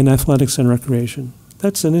 and athletics and recreation.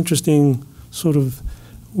 That's an interesting sort of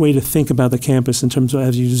way to think about the campus in terms of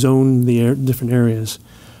as you zone the different areas.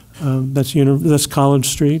 That's College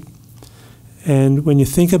Street. And when you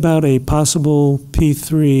think about a possible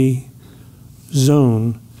P3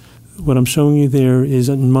 zone, what I'm showing you there is,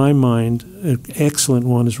 in my mind, an excellent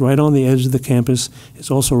one. It's right on the edge of the campus. It's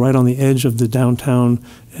also right on the edge of the downtown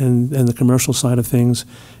and the commercial side of things.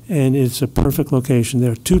 And it's a perfect location.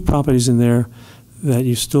 There are 2 properties in there that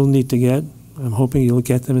you still need to get. I'm hoping you'll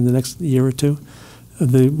get them in the next year or 2.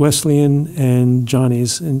 The Wesleyan and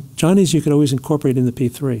Johnny's. And Johnny's you could always incorporate in the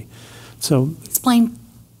P3. So Explain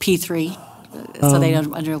P3 so they don't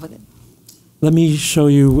know what it. let me show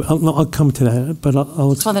you. I'll come to that, but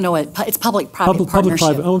I'll Just want to know what it's public-private partnership.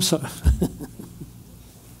 Public-private. Oh, I'm sorry.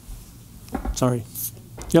 Sorry.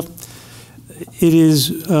 Yep. It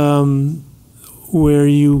is where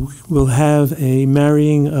you will have a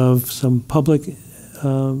marrying of some public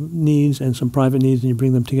needs and some private needs, and you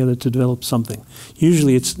bring them together to develop something.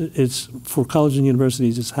 Usually it's for colleges and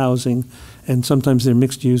universities, it's housing, and sometimes they're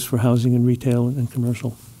mixed use for housing and retail and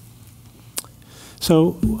commercial.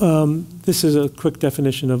 So this is a quick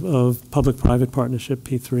definition of public-private partnership,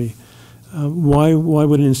 P3. Why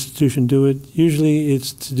would an institution do it? Usually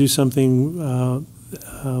it's to do something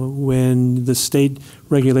when the state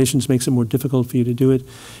regulations makes it more difficult for you to do it.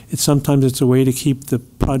 Sometimes it's a way to keep the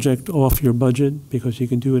project off your budget because you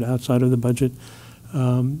can do it outside of the budget.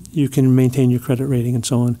 You can maintain your credit rating and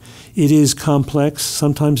so on. It is complex.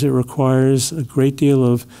 Sometimes it requires a great deal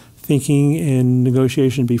of thinking and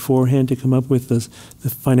negotiation beforehand to come up with the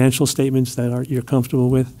financial statements that you're comfortable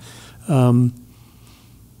with.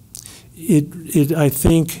 It I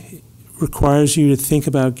think requires you to think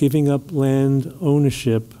about giving up land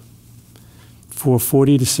ownership for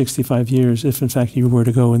 40 to 65 years, if in fact you were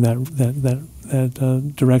to go in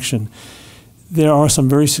that direction. There are some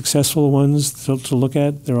very successful ones to look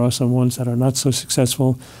at. There are some ones that are not so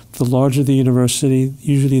successful. The larger the university,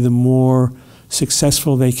 usually the more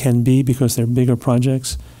successful they can be because they're bigger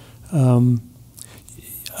projects.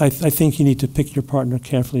 I think you need to pick your partner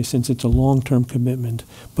carefully since it's a long-term commitment,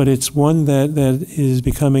 but it's one that is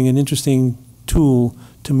becoming an interesting tool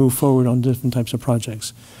to move forward on different types of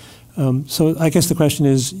projects. So I guess the question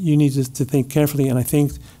is, you need to think carefully, and I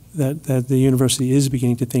think that the university is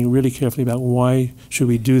beginning to think really carefully about why should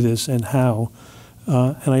we do this and how.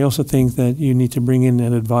 And I also think that you need to bring in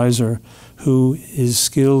an advisor who is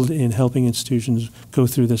skilled in helping institutions go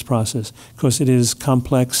through this process, because it is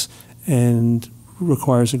complex and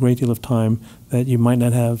requires a great deal of time that you might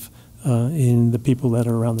not have in the people that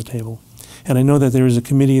are around the table. And I know that there is a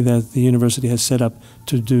committee that the university has set up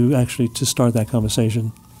to start that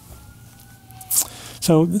conversation.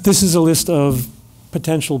 So this is a list of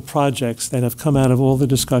potential projects that have come out of all the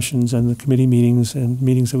discussions and the committee meetings and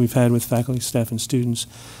meetings that we've had with faculty, staff, and students.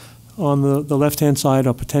 On the left-hand side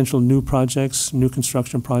are potential new projects, new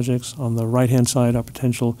construction projects. On the right-hand side are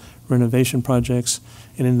potential renovation projects.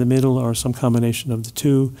 And in the middle are some combination of the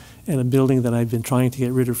two, and a building that I've been trying to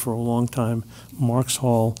get rid of for a long time, Marks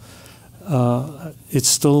Hall. It's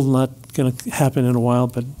still not going to happen in a while,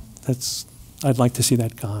 but I'd like to see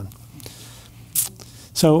that gone.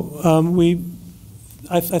 So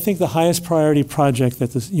I think the highest priority project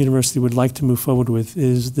that the university would like to move forward with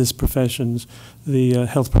is this the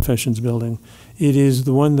health professions building. It is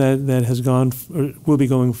the one that has gone, or will be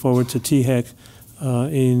going forward to THEC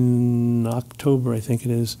in October, I think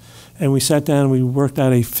it is. And we sat down and we worked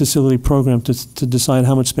out a facility program to decide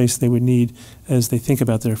how much space they would need as they think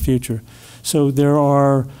about their future. So there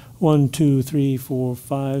are 5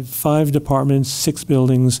 departments, 6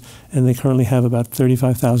 buildings, and they currently have about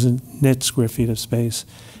 35,000 net square feet of space.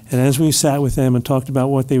 And as we sat with them and talked about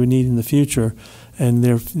what they would need in the future and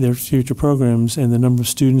their future programs and the number of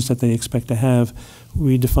students that they expect to have,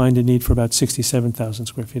 we defined a need for about 67,000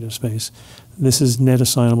 square feet of space. This is net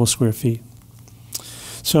assignable square feet.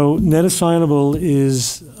 So net assignable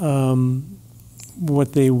is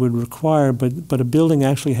what they would require, but a building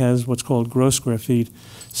actually has what's called gross square feet.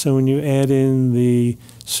 So when you add in the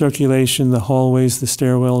circulation, the hallways, the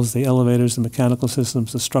stairwells, the elevators, the mechanical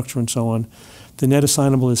systems, the structure, and so on, the net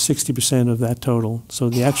assignable is 60% of that total. So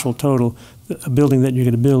the actual total, a building that you're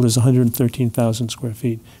going to build is 113,000 square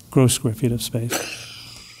feet, gross square feet of space.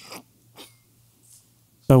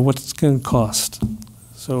 So what's it going to cost?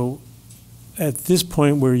 So at this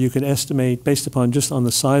point where you could estimate, based upon just on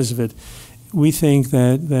the size of it, we think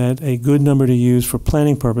that a good number to use for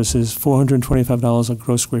planning purposes is $425 a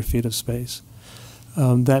gross square feet of space.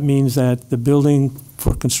 That means that the building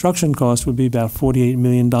for construction cost would be about $48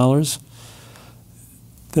 million.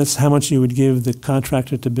 That's how much you would give the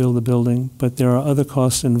contractor to build the building, but there are other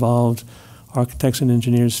costs involved: architects and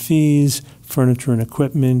engineers' fees, furniture and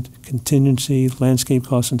equipment, contingency, landscape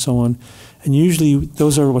costs, and so on. And usually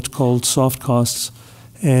those are what's called soft costs,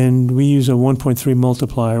 and we use a 1.3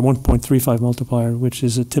 multiplier, 1.35 multiplier, which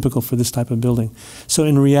is typical for this type of building. So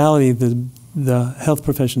in reality, the health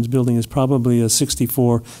professions building is probably a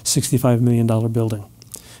 $64-65 million building,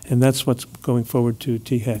 and that's what's going forward to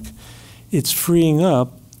THEC. It's freeing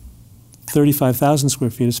up 35,000 square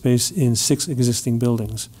feet of space in 6 existing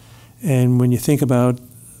buildings. And when you think about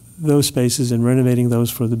those spaces and renovating those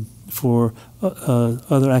for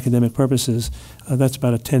other academic purposes, that's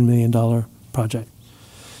about a $10 million project.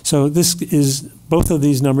 So both of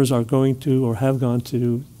these numbers are going to or have gone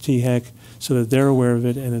to THEC so that they're aware of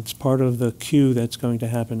it, and it's part of the queue that's going to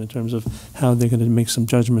happen in terms of how they're going to make some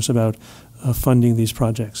judgments about funding these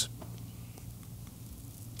projects.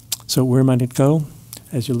 So where might it go?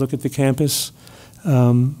 As you look at the campus,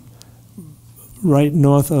 right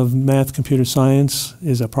north of math, computer science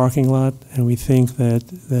is a parking lot, and we think that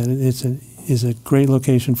is a great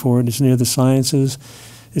location for it. It's near the sciences,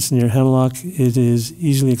 it's near Hemlock, it is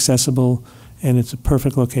easily accessible, and it's a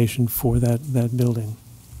perfect location for that building.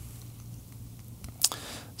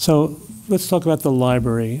 So let's talk about the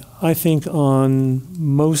library. I think on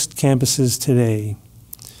most campuses today,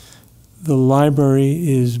 the library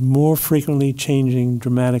is more frequently changing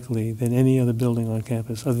dramatically than any other building on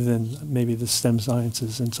campus, other than maybe the STEM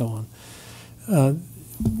sciences and so on.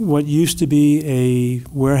 What used to be a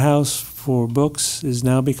warehouse for books is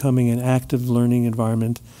now becoming an active learning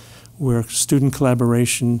environment where student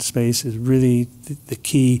collaboration space is really the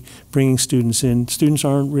key, bringing students in. Students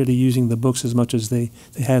aren't really using the books as much as they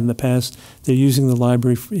had in the past. They're using the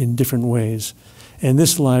library in different ways. And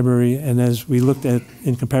this library, and as we looked at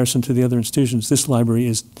in comparison to the other institutions, this library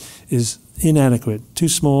is inadequate, too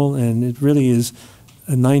small, and it really is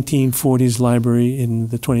a 1940s library in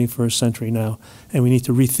the 21st century now, and we need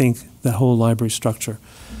to rethink the whole library structure.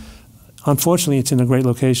 Unfortunately, it's in a great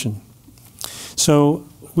location. So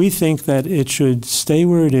we think that it should stay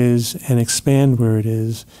where it is and expand where it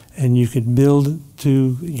is, and you could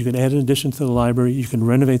you could add an addition to the library, you can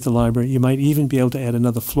renovate the library, you might even be able to add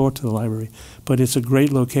another floor to the library, but it's a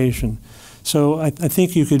great location. So I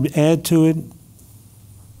think you could add to it,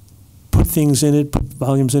 put things in it, put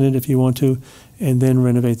volumes in it if you want to, and then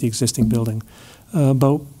renovate the existing building.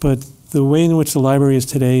 But the way in which the library is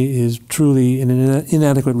today is truly an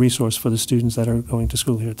inadequate resource for the students that are going to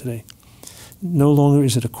school here today. No longer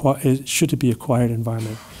should it be a quiet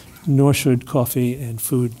environment, nor should coffee and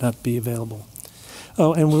food not be available.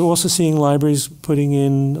 Oh, and we're also seeing libraries putting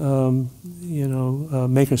in,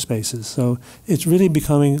 maker spaces. So it's really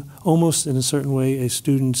becoming almost in a certain way a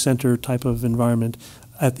student center type of environment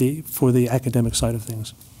for the academic side of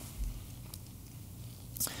things.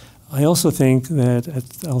 I also think that,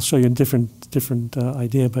 I'll show you a different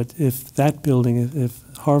idea, but if that building, if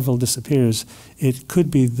Harville disappears, it could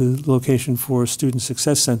be the location for a student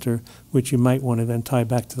success center, which you might want to then tie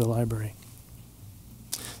back to the library.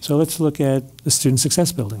 So let's look at the student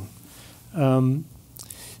success building.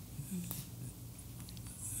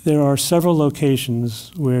 There are several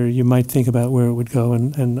locations where you might think about where it would go,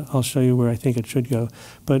 and I'll show you where I think it should go.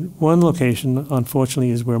 But one location, unfortunately,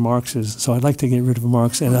 is where Marx is. So I'd like to get rid of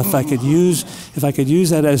Marx, and if I could use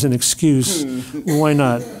that as an excuse, why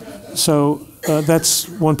not? So that's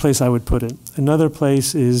one place I would put it. Another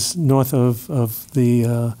place is north of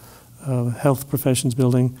the health professions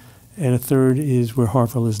building, and a third is where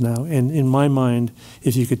Harville is now. And in my mind,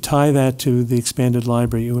 if you could tie that to the expanded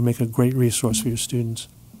library, it would make a great resource for your students.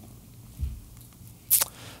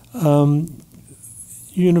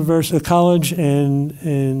 College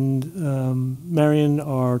and Marion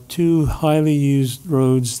are two highly used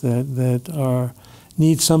roads that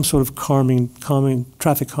need some sort of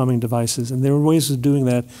traffic calming devices, and there are ways of doing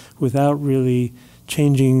that without really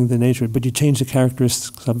changing the nature. But you change the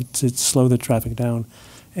characteristics of it to slow the traffic down.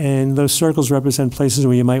 And those circles represent places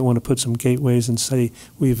where you might want to put some gateways and say,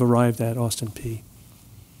 we've arrived at Austin Peay.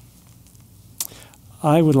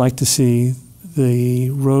 I would like to see the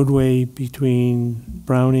roadway between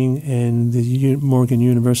Browning and the Morgan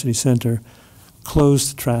University Center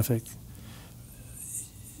closed to traffic.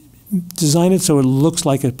 Design it so it looks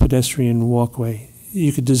like a pedestrian walkway.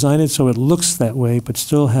 You could design it so it looks that way, but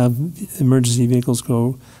still have emergency vehicles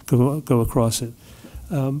go across it.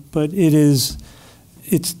 But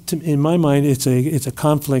in my mind, it's a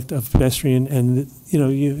conflict of pedestrian, and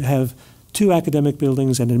you have two academic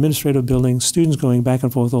buildings and administrative buildings, students going back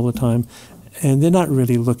and forth all the time, and they're not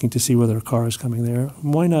really looking to see whether a car is coming there.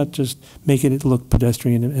 Why not just make it look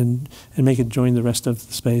pedestrian and make it join the rest of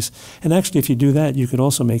the space? And actually, if you do that, you could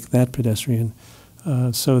also make that pedestrian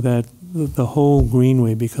so that the whole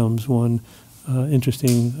greenway becomes one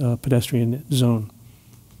interesting pedestrian zone.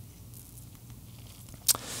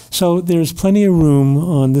 So there's plenty of room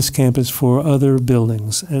on this campus for other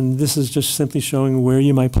buildings, and this is just simply showing where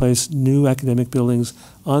you might place new academic buildings,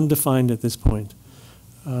 undefined at this point.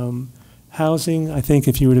 Housing, I think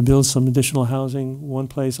if you were to build some additional housing, one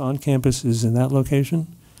place on campus is in that location.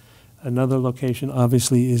 Another location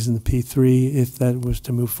obviously is in the P3 if that was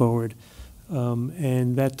to move forward.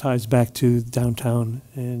 And that ties back to downtown.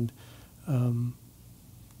 And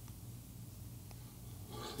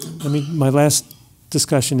my last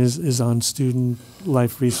discussion is on student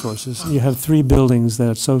life resources. You have 3 buildings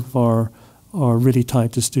that so far are really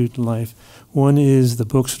tied to student life. One is the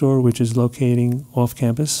bookstore, which is locating off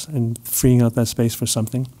campus and freeing up that space for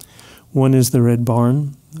something. One is the Red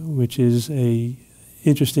Barn, which is a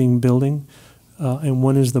interesting building. And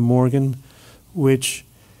one is the Morgan, which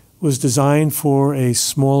was designed for a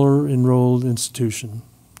smaller enrolled institution.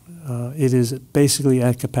 It is basically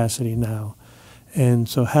at capacity now. And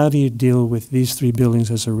so how do you deal with these 3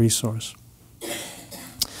 buildings as a resource?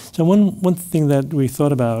 So one thing that we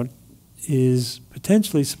thought about is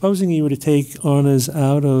potentially, supposing you were to take honors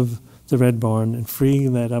out of the Red Barn and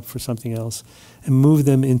freeing that up for something else and move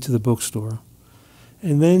them into the bookstore.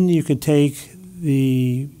 And then you could take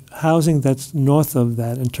the housing that's north of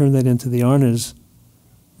that and turn that into the honors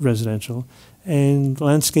residential and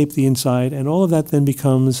landscape the inside, and all of that then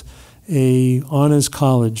becomes a honors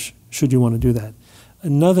college, should you want to do that.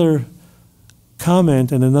 Another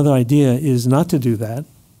comment and another idea is not to do that,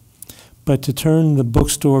 but to turn the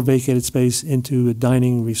bookstore vacated space into a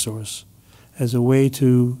dining resource as a way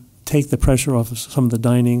to take the pressure off of some of the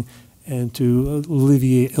dining and to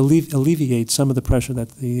alleviate some of the pressure that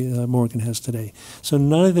the Morgan has today. So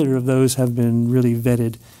neither of those have been really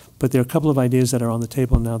vetted, but there are a couple of ideas that are on the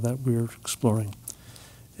table now that we're exploring.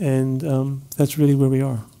 And that's really where we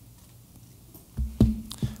are.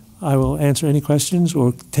 I will answer any questions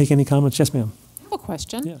or take any comments. Yes, ma'am. I have a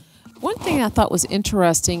question. Yeah. One thing I thought was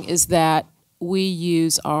interesting is that we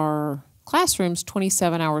use our classrooms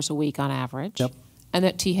 27 hours a week on average. Yep. And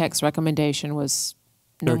that THEC's recommendation was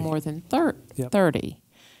no 30. more than Yep. 30.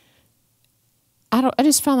 I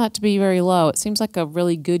just found that to be very low. It seems like a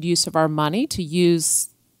really good use of our money to use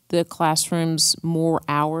the classrooms more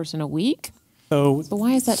hours in a week. So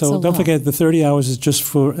why is that so low? don't forget, the 30 hours is just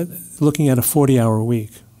for looking at a 40-hour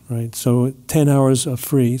week, right? So 10 hours are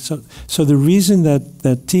free. So the reason that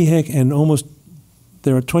THEC and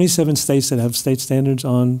there are 27 states that have state standards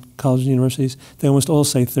on colleges and universities, they almost all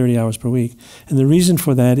say 30 hours per week. And the reason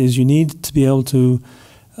for that is you need to be able to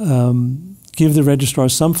give the registrar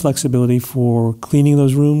some flexibility for cleaning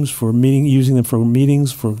those rooms, for using them for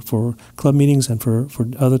meetings, for club meetings, and for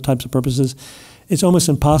other types of purposes. It's almost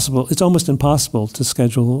impossible to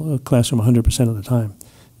schedule a classroom 100% of the time.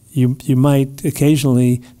 You might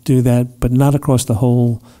occasionally do that, but not across the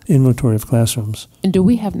whole inventory of classrooms. And do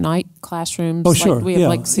we have night classrooms? Oh, sure. Like we have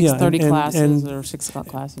like 6:30 classes or 6 o'clock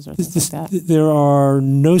classes or things like that? There are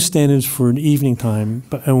no standards for an evening time,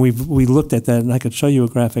 and we looked at that, and I could show you a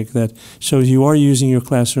graphic that shows you are using your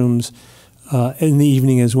classrooms in the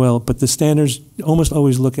evening as well, but the standards almost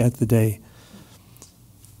always look at the day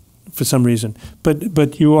for some reason.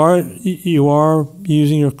 But you are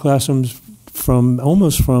using your classrooms from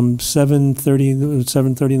 7:30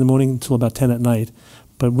 in the morning until about 10 at night.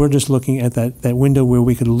 But we're just looking at that window where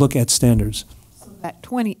we could look at standards. So that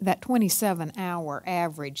 27-hour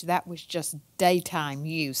average, that was just daytime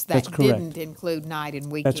use. That That's correct. didn't include night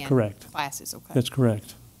and weekend That's correct. classes. Okay. That's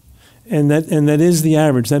correct. And that is the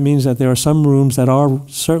average. That means that there are some rooms that are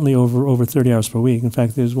certainly over 30 hours per week. In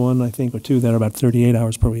fact, there's one, I think, or two that are about 38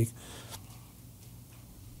 hours per week.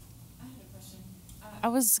 I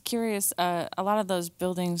was curious, a lot of those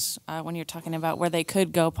buildings, when you're talking about where they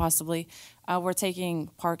could go possibly, we're taking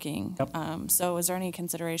parking. Yep. So is there any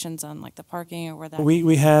considerations on like the parking or where that?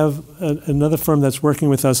 We have another firm that's working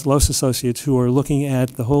with us, Los Associates, who are looking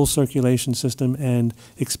at the whole circulation system and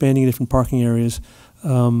expanding different parking areas.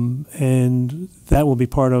 And that will be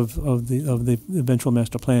part of the eventual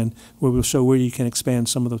master plan, where we'll show where you can expand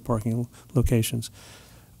some of those parking locations.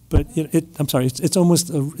 But I'm sorry, it's almost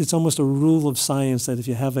a rule of science that if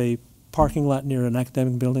you have a parking lot near an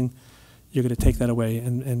academic building, you're going to take that away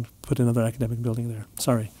and put another academic building there.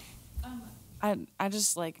 Sorry. I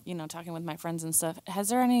just like, talking with my friends and stuff. Has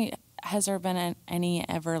there been any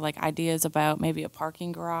ever like ideas about maybe a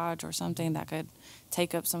parking garage or something that could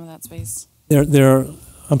take up some of that space? There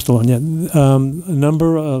I'm still on, yeah.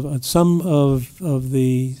 Some of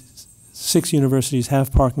the 6 universities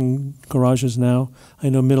have parking garages now. I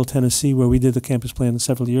know Middle Tennessee, where we did the campus plan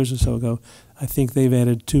several years or so ago, I think they've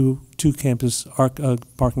added two campus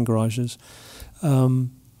parking garages.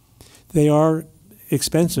 They are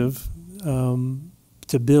expensive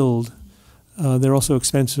to build. They're also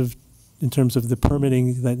expensive in terms of the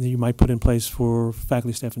permitting that you might put in place for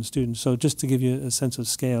faculty, staff, and students. So just to give you a sense of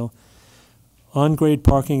scale, on-grade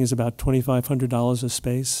parking is about $2,500 a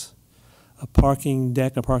space. A parking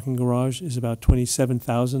deck, a parking garage is about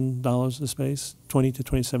 $27,000 a space, $20,000 to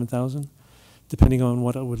 $27,000, depending on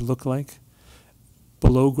what it would look like.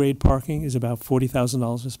 Below-grade parking is about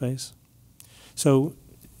 $40,000 a space. So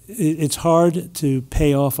it's hard to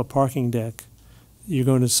pay off a parking deck. You're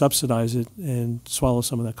going to subsidize it and swallow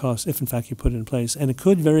some of that cost if, in fact, you put it in place. And it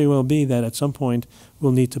could very well be that at some point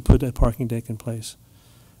we'll need to put a parking deck in place.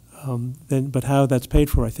 But how that's paid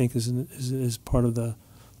for, I think, is part of the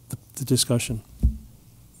discussion.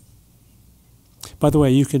 By the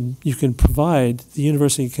way, the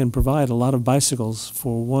university can provide a lot of bicycles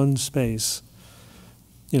for one space.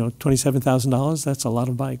 You know, $27,000, that's a lot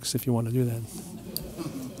of bikes if you want to do that.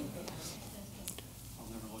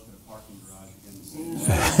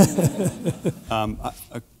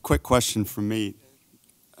 A quick question from me.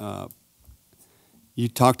 You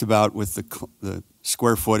talked about with the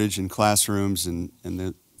square footage in classrooms and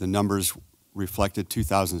the numbers reflected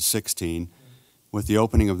 2016 with the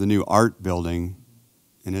opening of the new art building,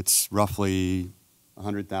 and it's roughly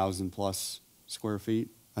 100,000 plus square feet,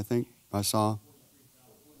 I think I saw.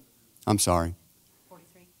 I'm sorry.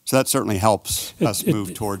 43. So that certainly helps us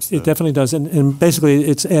move towards It definitely does, and basically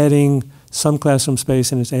it's adding some classroom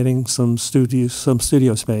space and it's adding some studio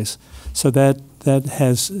space. So that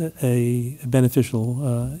has a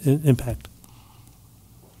beneficial impact.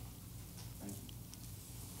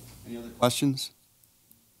 Any other questions?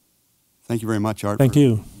 Thank you very much, Art. Thank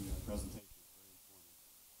you.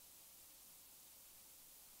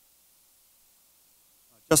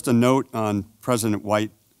 Just a note on President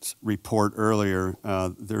White's report earlier.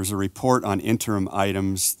 There's a report on interim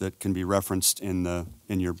items that can be referenced in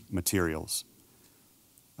your materials.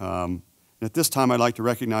 At this time, I'd like to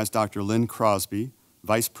recognize Dr. Lynn Crosby,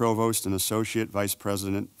 Vice Provost and Associate Vice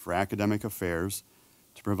President for Academic Affairs,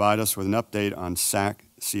 to provide us with an update on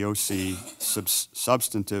SAC-COC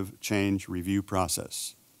substantive change review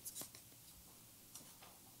process.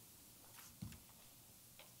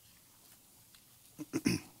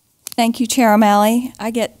 Thank you, Chair O'Malley.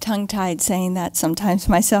 I get tongue-tied saying that sometimes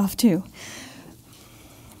myself, too.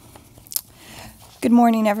 Good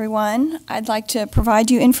morning, everyone. I'd like to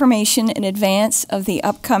provide you information in advance of the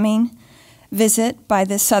upcoming visit by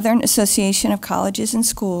the Southern Association of Colleges and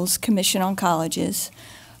Schools Commission on Colleges,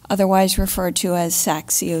 otherwise referred to as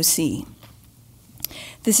SAC-COC.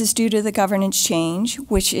 This is due to the governance change,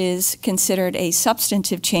 which is considered a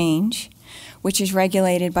substantive change, which is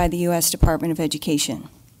regulated by the U.S. Department of Education.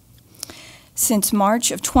 Since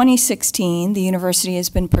March of 2016, the university has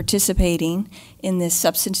been participating in this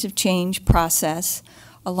substantive change process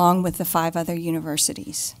along with the 5 other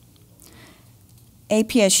universities.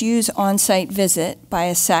 APSU's on-site visit by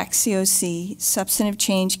a SAC-COC Substantive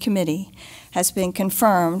Change Committee has been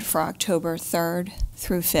confirmed for October 3rd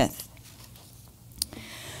through 5th.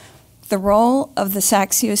 The role of the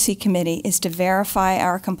SAC-COC Committee is to verify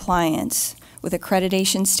our compliance with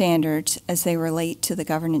accreditation standards as they relate to the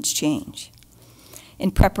governance change. In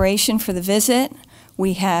preparation for the visit,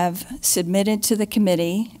 we have submitted to the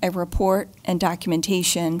committee a report and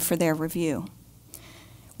documentation for their review.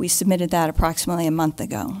 We submitted that approximately a month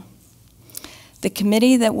ago. The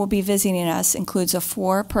committee that will be visiting us includes a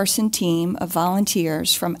 4-person team of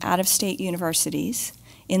volunteers from out-of-state universities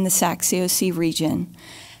in the SAC-COC region,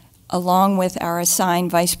 along with our assigned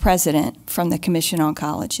vice president from the Commission on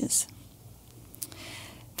Colleges.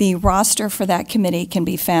 The roster for that committee can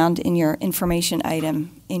be found in your information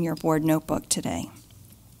item in your board notebook today.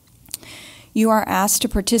 You are asked to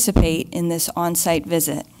participate in this on-site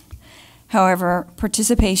visit. However,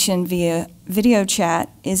 participation via video chat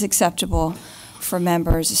is acceptable for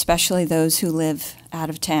members, especially those who live out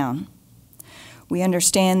of town. We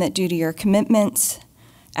understand that due to your commitments,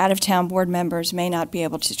 out-of-town board members may not be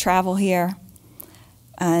able to travel here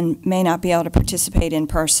and may not be able to participate in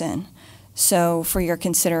person. So for your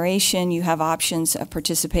consideration, you have options of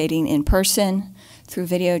participating in person, through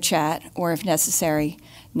video chat, or if necessary,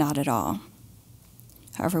 not at all.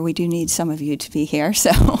 However, we do need some of you to be here,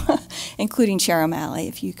 so including Chair O'Malley,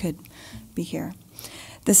 if you could be here.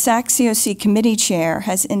 The SAC-COC committee chair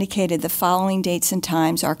has indicated the following dates and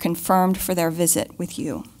times are confirmed for their visit with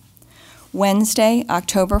you. Wednesday,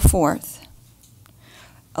 October 4th,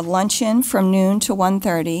 a luncheon from noon to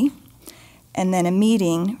 1:30, and then a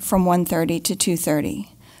meeting from 1:30 to 2:30.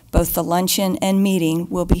 Both the luncheon and meeting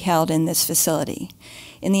will be held in this facility.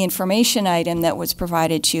 In the information item that was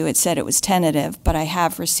provided to you, it said it was tentative, but I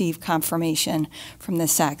have received confirmation from the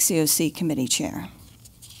SAC-COC committee chair.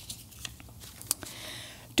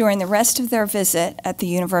 During the rest of their visit at the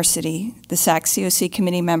university, the SAC-COC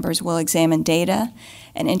committee members will examine data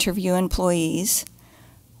and interview employees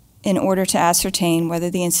in order to ascertain whether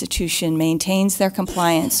the institution maintains their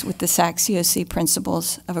compliance with the SAC-COC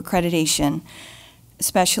principles of accreditation,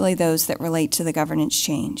 especially those that relate to the governance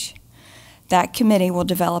change. That committee will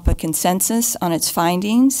develop a consensus on its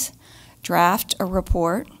findings, draft a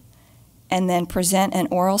report, and then present an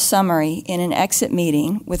oral summary in an exit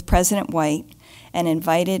meeting with President White and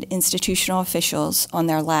invited institutional officials on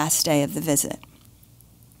their last day of the visit.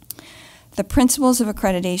 The principles of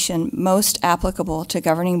accreditation most applicable to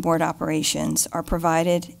governing board operations are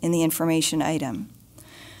provided in the information item.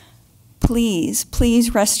 Please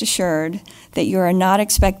rest assured that you are not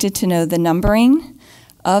expected to know the numbering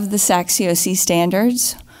of the SAC-COC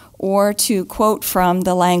standards or to quote from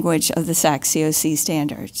the language of the SAC-COC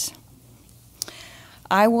standards.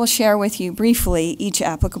 I will share with you briefly each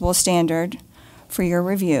applicable standard for your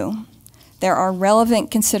review. There are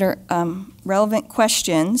relevant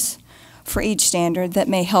questions for each standard that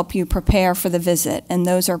may help you prepare for the visit, and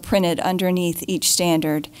those are printed underneath each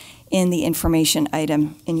standard in the information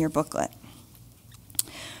item in your booklet.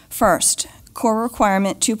 First, Core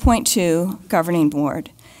Requirement 2.2, Governing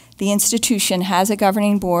Board. The institution has a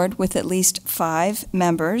governing board with at least 5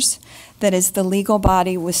 members that is the legal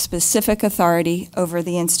body with specific authority over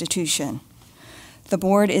the institution. The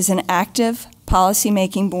board is an active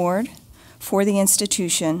policy-making board for the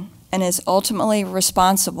institution and is ultimately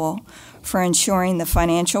responsible for ensuring the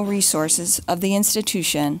financial resources of the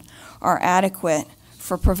institution are adequate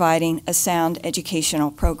for providing a sound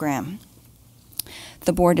educational program.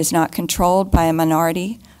 The board is not controlled by a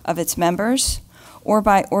minority of its members or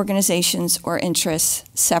by organizations or interests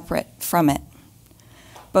separate from it.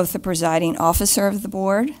 Both the presiding officer of the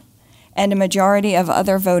board and a majority of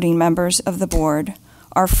other voting members of the board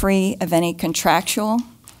are free of any contractual,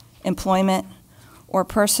 employment, or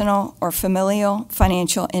personal or familial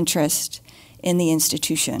financial interest in the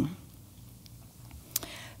institution.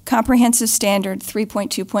 Comprehensive Standard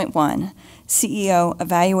 3.2.1, CEO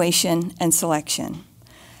Evaluation and Selection.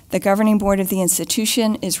 The governing board of the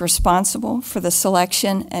institution is responsible for the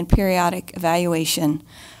selection and periodic evaluation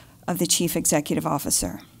of the chief executive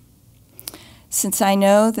officer. Since I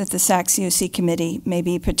know that the SAC-COC committee may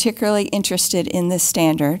be particularly interested in this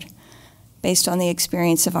standard, based on the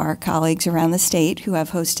experience of our colleagues around the state who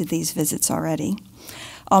have hosted these visits already,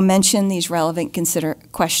 I'll mention these relevant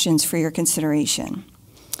questions for your consideration.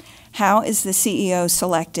 How is the CEO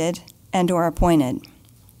selected and/or appointed?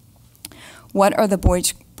 What are the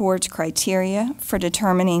board's criteria for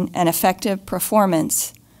determining an effective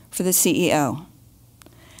performance for the CEO?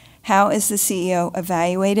 How is the CEO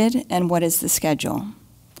evaluated and what is the schedule?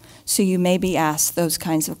 So you may be asked those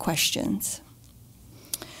kinds of questions.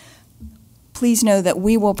 Please know that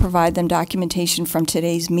we will provide them documentation from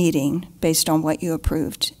today's meeting based on what you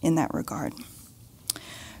approved in that regard.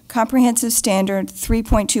 Comprehensive Standard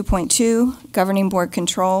 3.2.2, Governing Board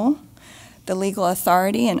Control. The legal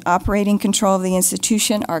authority and operating control of the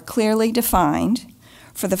institution are clearly defined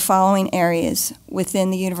for the following areas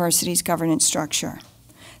within the university's governance structure: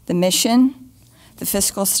 the mission, the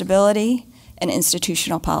fiscal stability, and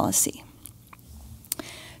institutional policy.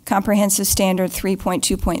 Comprehensive Standard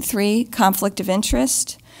 3.2.3, Conflict of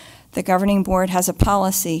Interest. The governing board has a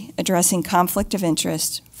policy addressing conflict of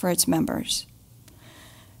interest for its members.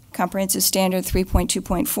 Comprehensive Standard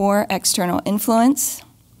 3.2.4, External Influence.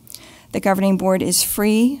 The governing board is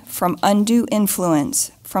free from undue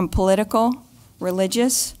influence from political,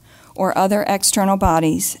 religious, or other external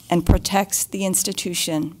bodies and protects the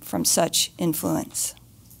institution from such influence.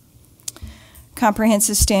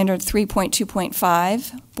 Comprehensive Standard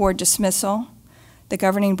 3.2.5, Board Dismissal. The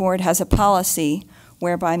governing board has a policy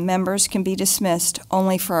whereby members can be dismissed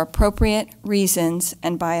only for appropriate reasons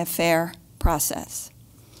and by a fair process.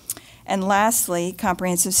 And lastly,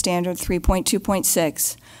 Comprehensive Standard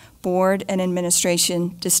 3.2.6, Board and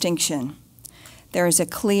Administration Distinction. There is a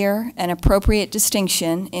clear and appropriate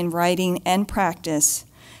distinction in writing and practice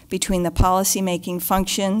between the policy-making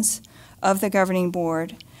functions of the governing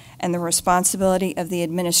board and the responsibility of the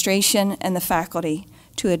administration and the faculty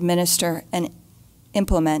to administer and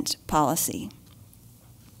implement policy.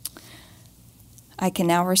 I can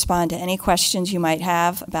now respond to any questions you might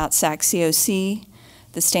have about SAC-COC,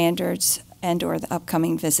 the standards and/or the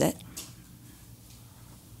upcoming visit.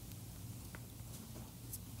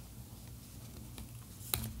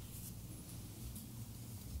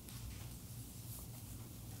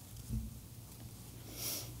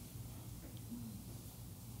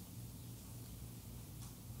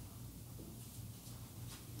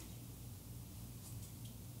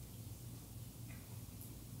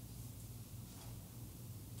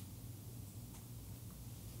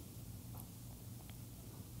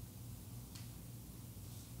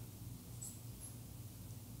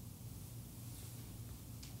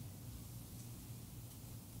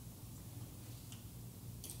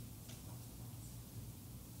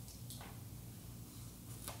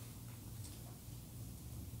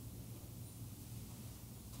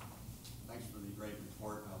 Thanks for the great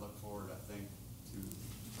report. I look forward, I think,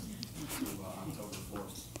 to October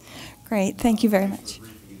 4th. Great, thank you very Thanks much. for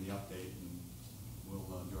the briefing and the update, and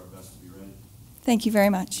we'll do our best to be ready. Thank you very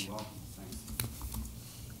much. You're welcome.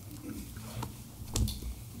 Thanks.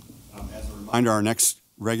 As a reminder, our next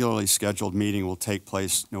regularly scheduled meeting will take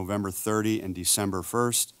place November 30 and December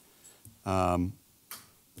 1st.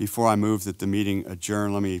 Before I move that the meeting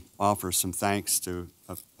adjourn, let me offer some thanks to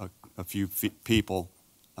a few people.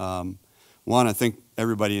 One, I think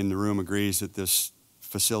everybody in the room agrees that this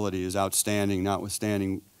facility is outstanding,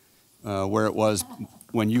 notwithstanding where it was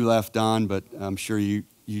when you left, Don, but I'm sure you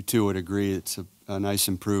too would agree it's a nice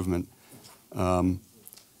improvement. Dr.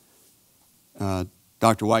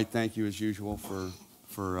 White, thank you as usual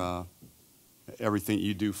for everything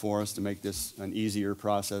you do for us to make this an easier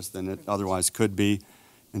process than it otherwise could be.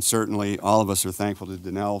 And certainly all of us are thankful to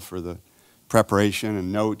Danelle for the preparation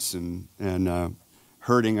and notes and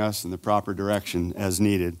herding us in the proper direction as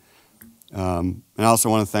needed. And I also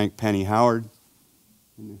want to thank Penny Howard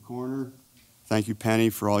in the corner. Thank you, Penny,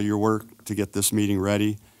 for all your work to get this meeting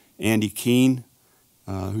ready. Andy Keene,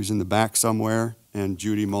 who's in the back somewhere, and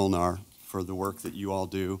Judy Molnar for the work that you all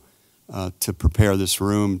do to prepare this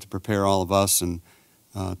room, to prepare all of us, and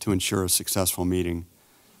to ensure a successful meeting.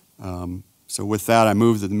 So with that, I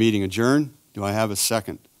move that the meeting adjourn. Do I have a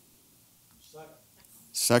second? Second.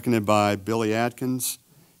 Seconded by Billy Atkins.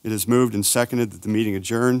 It is moved and seconded that the meeting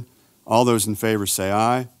adjourn. All those in favor say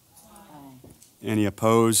aye. Aye. Any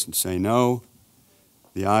opposed say no.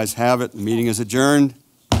 The ayes have it. The meeting is adjourned.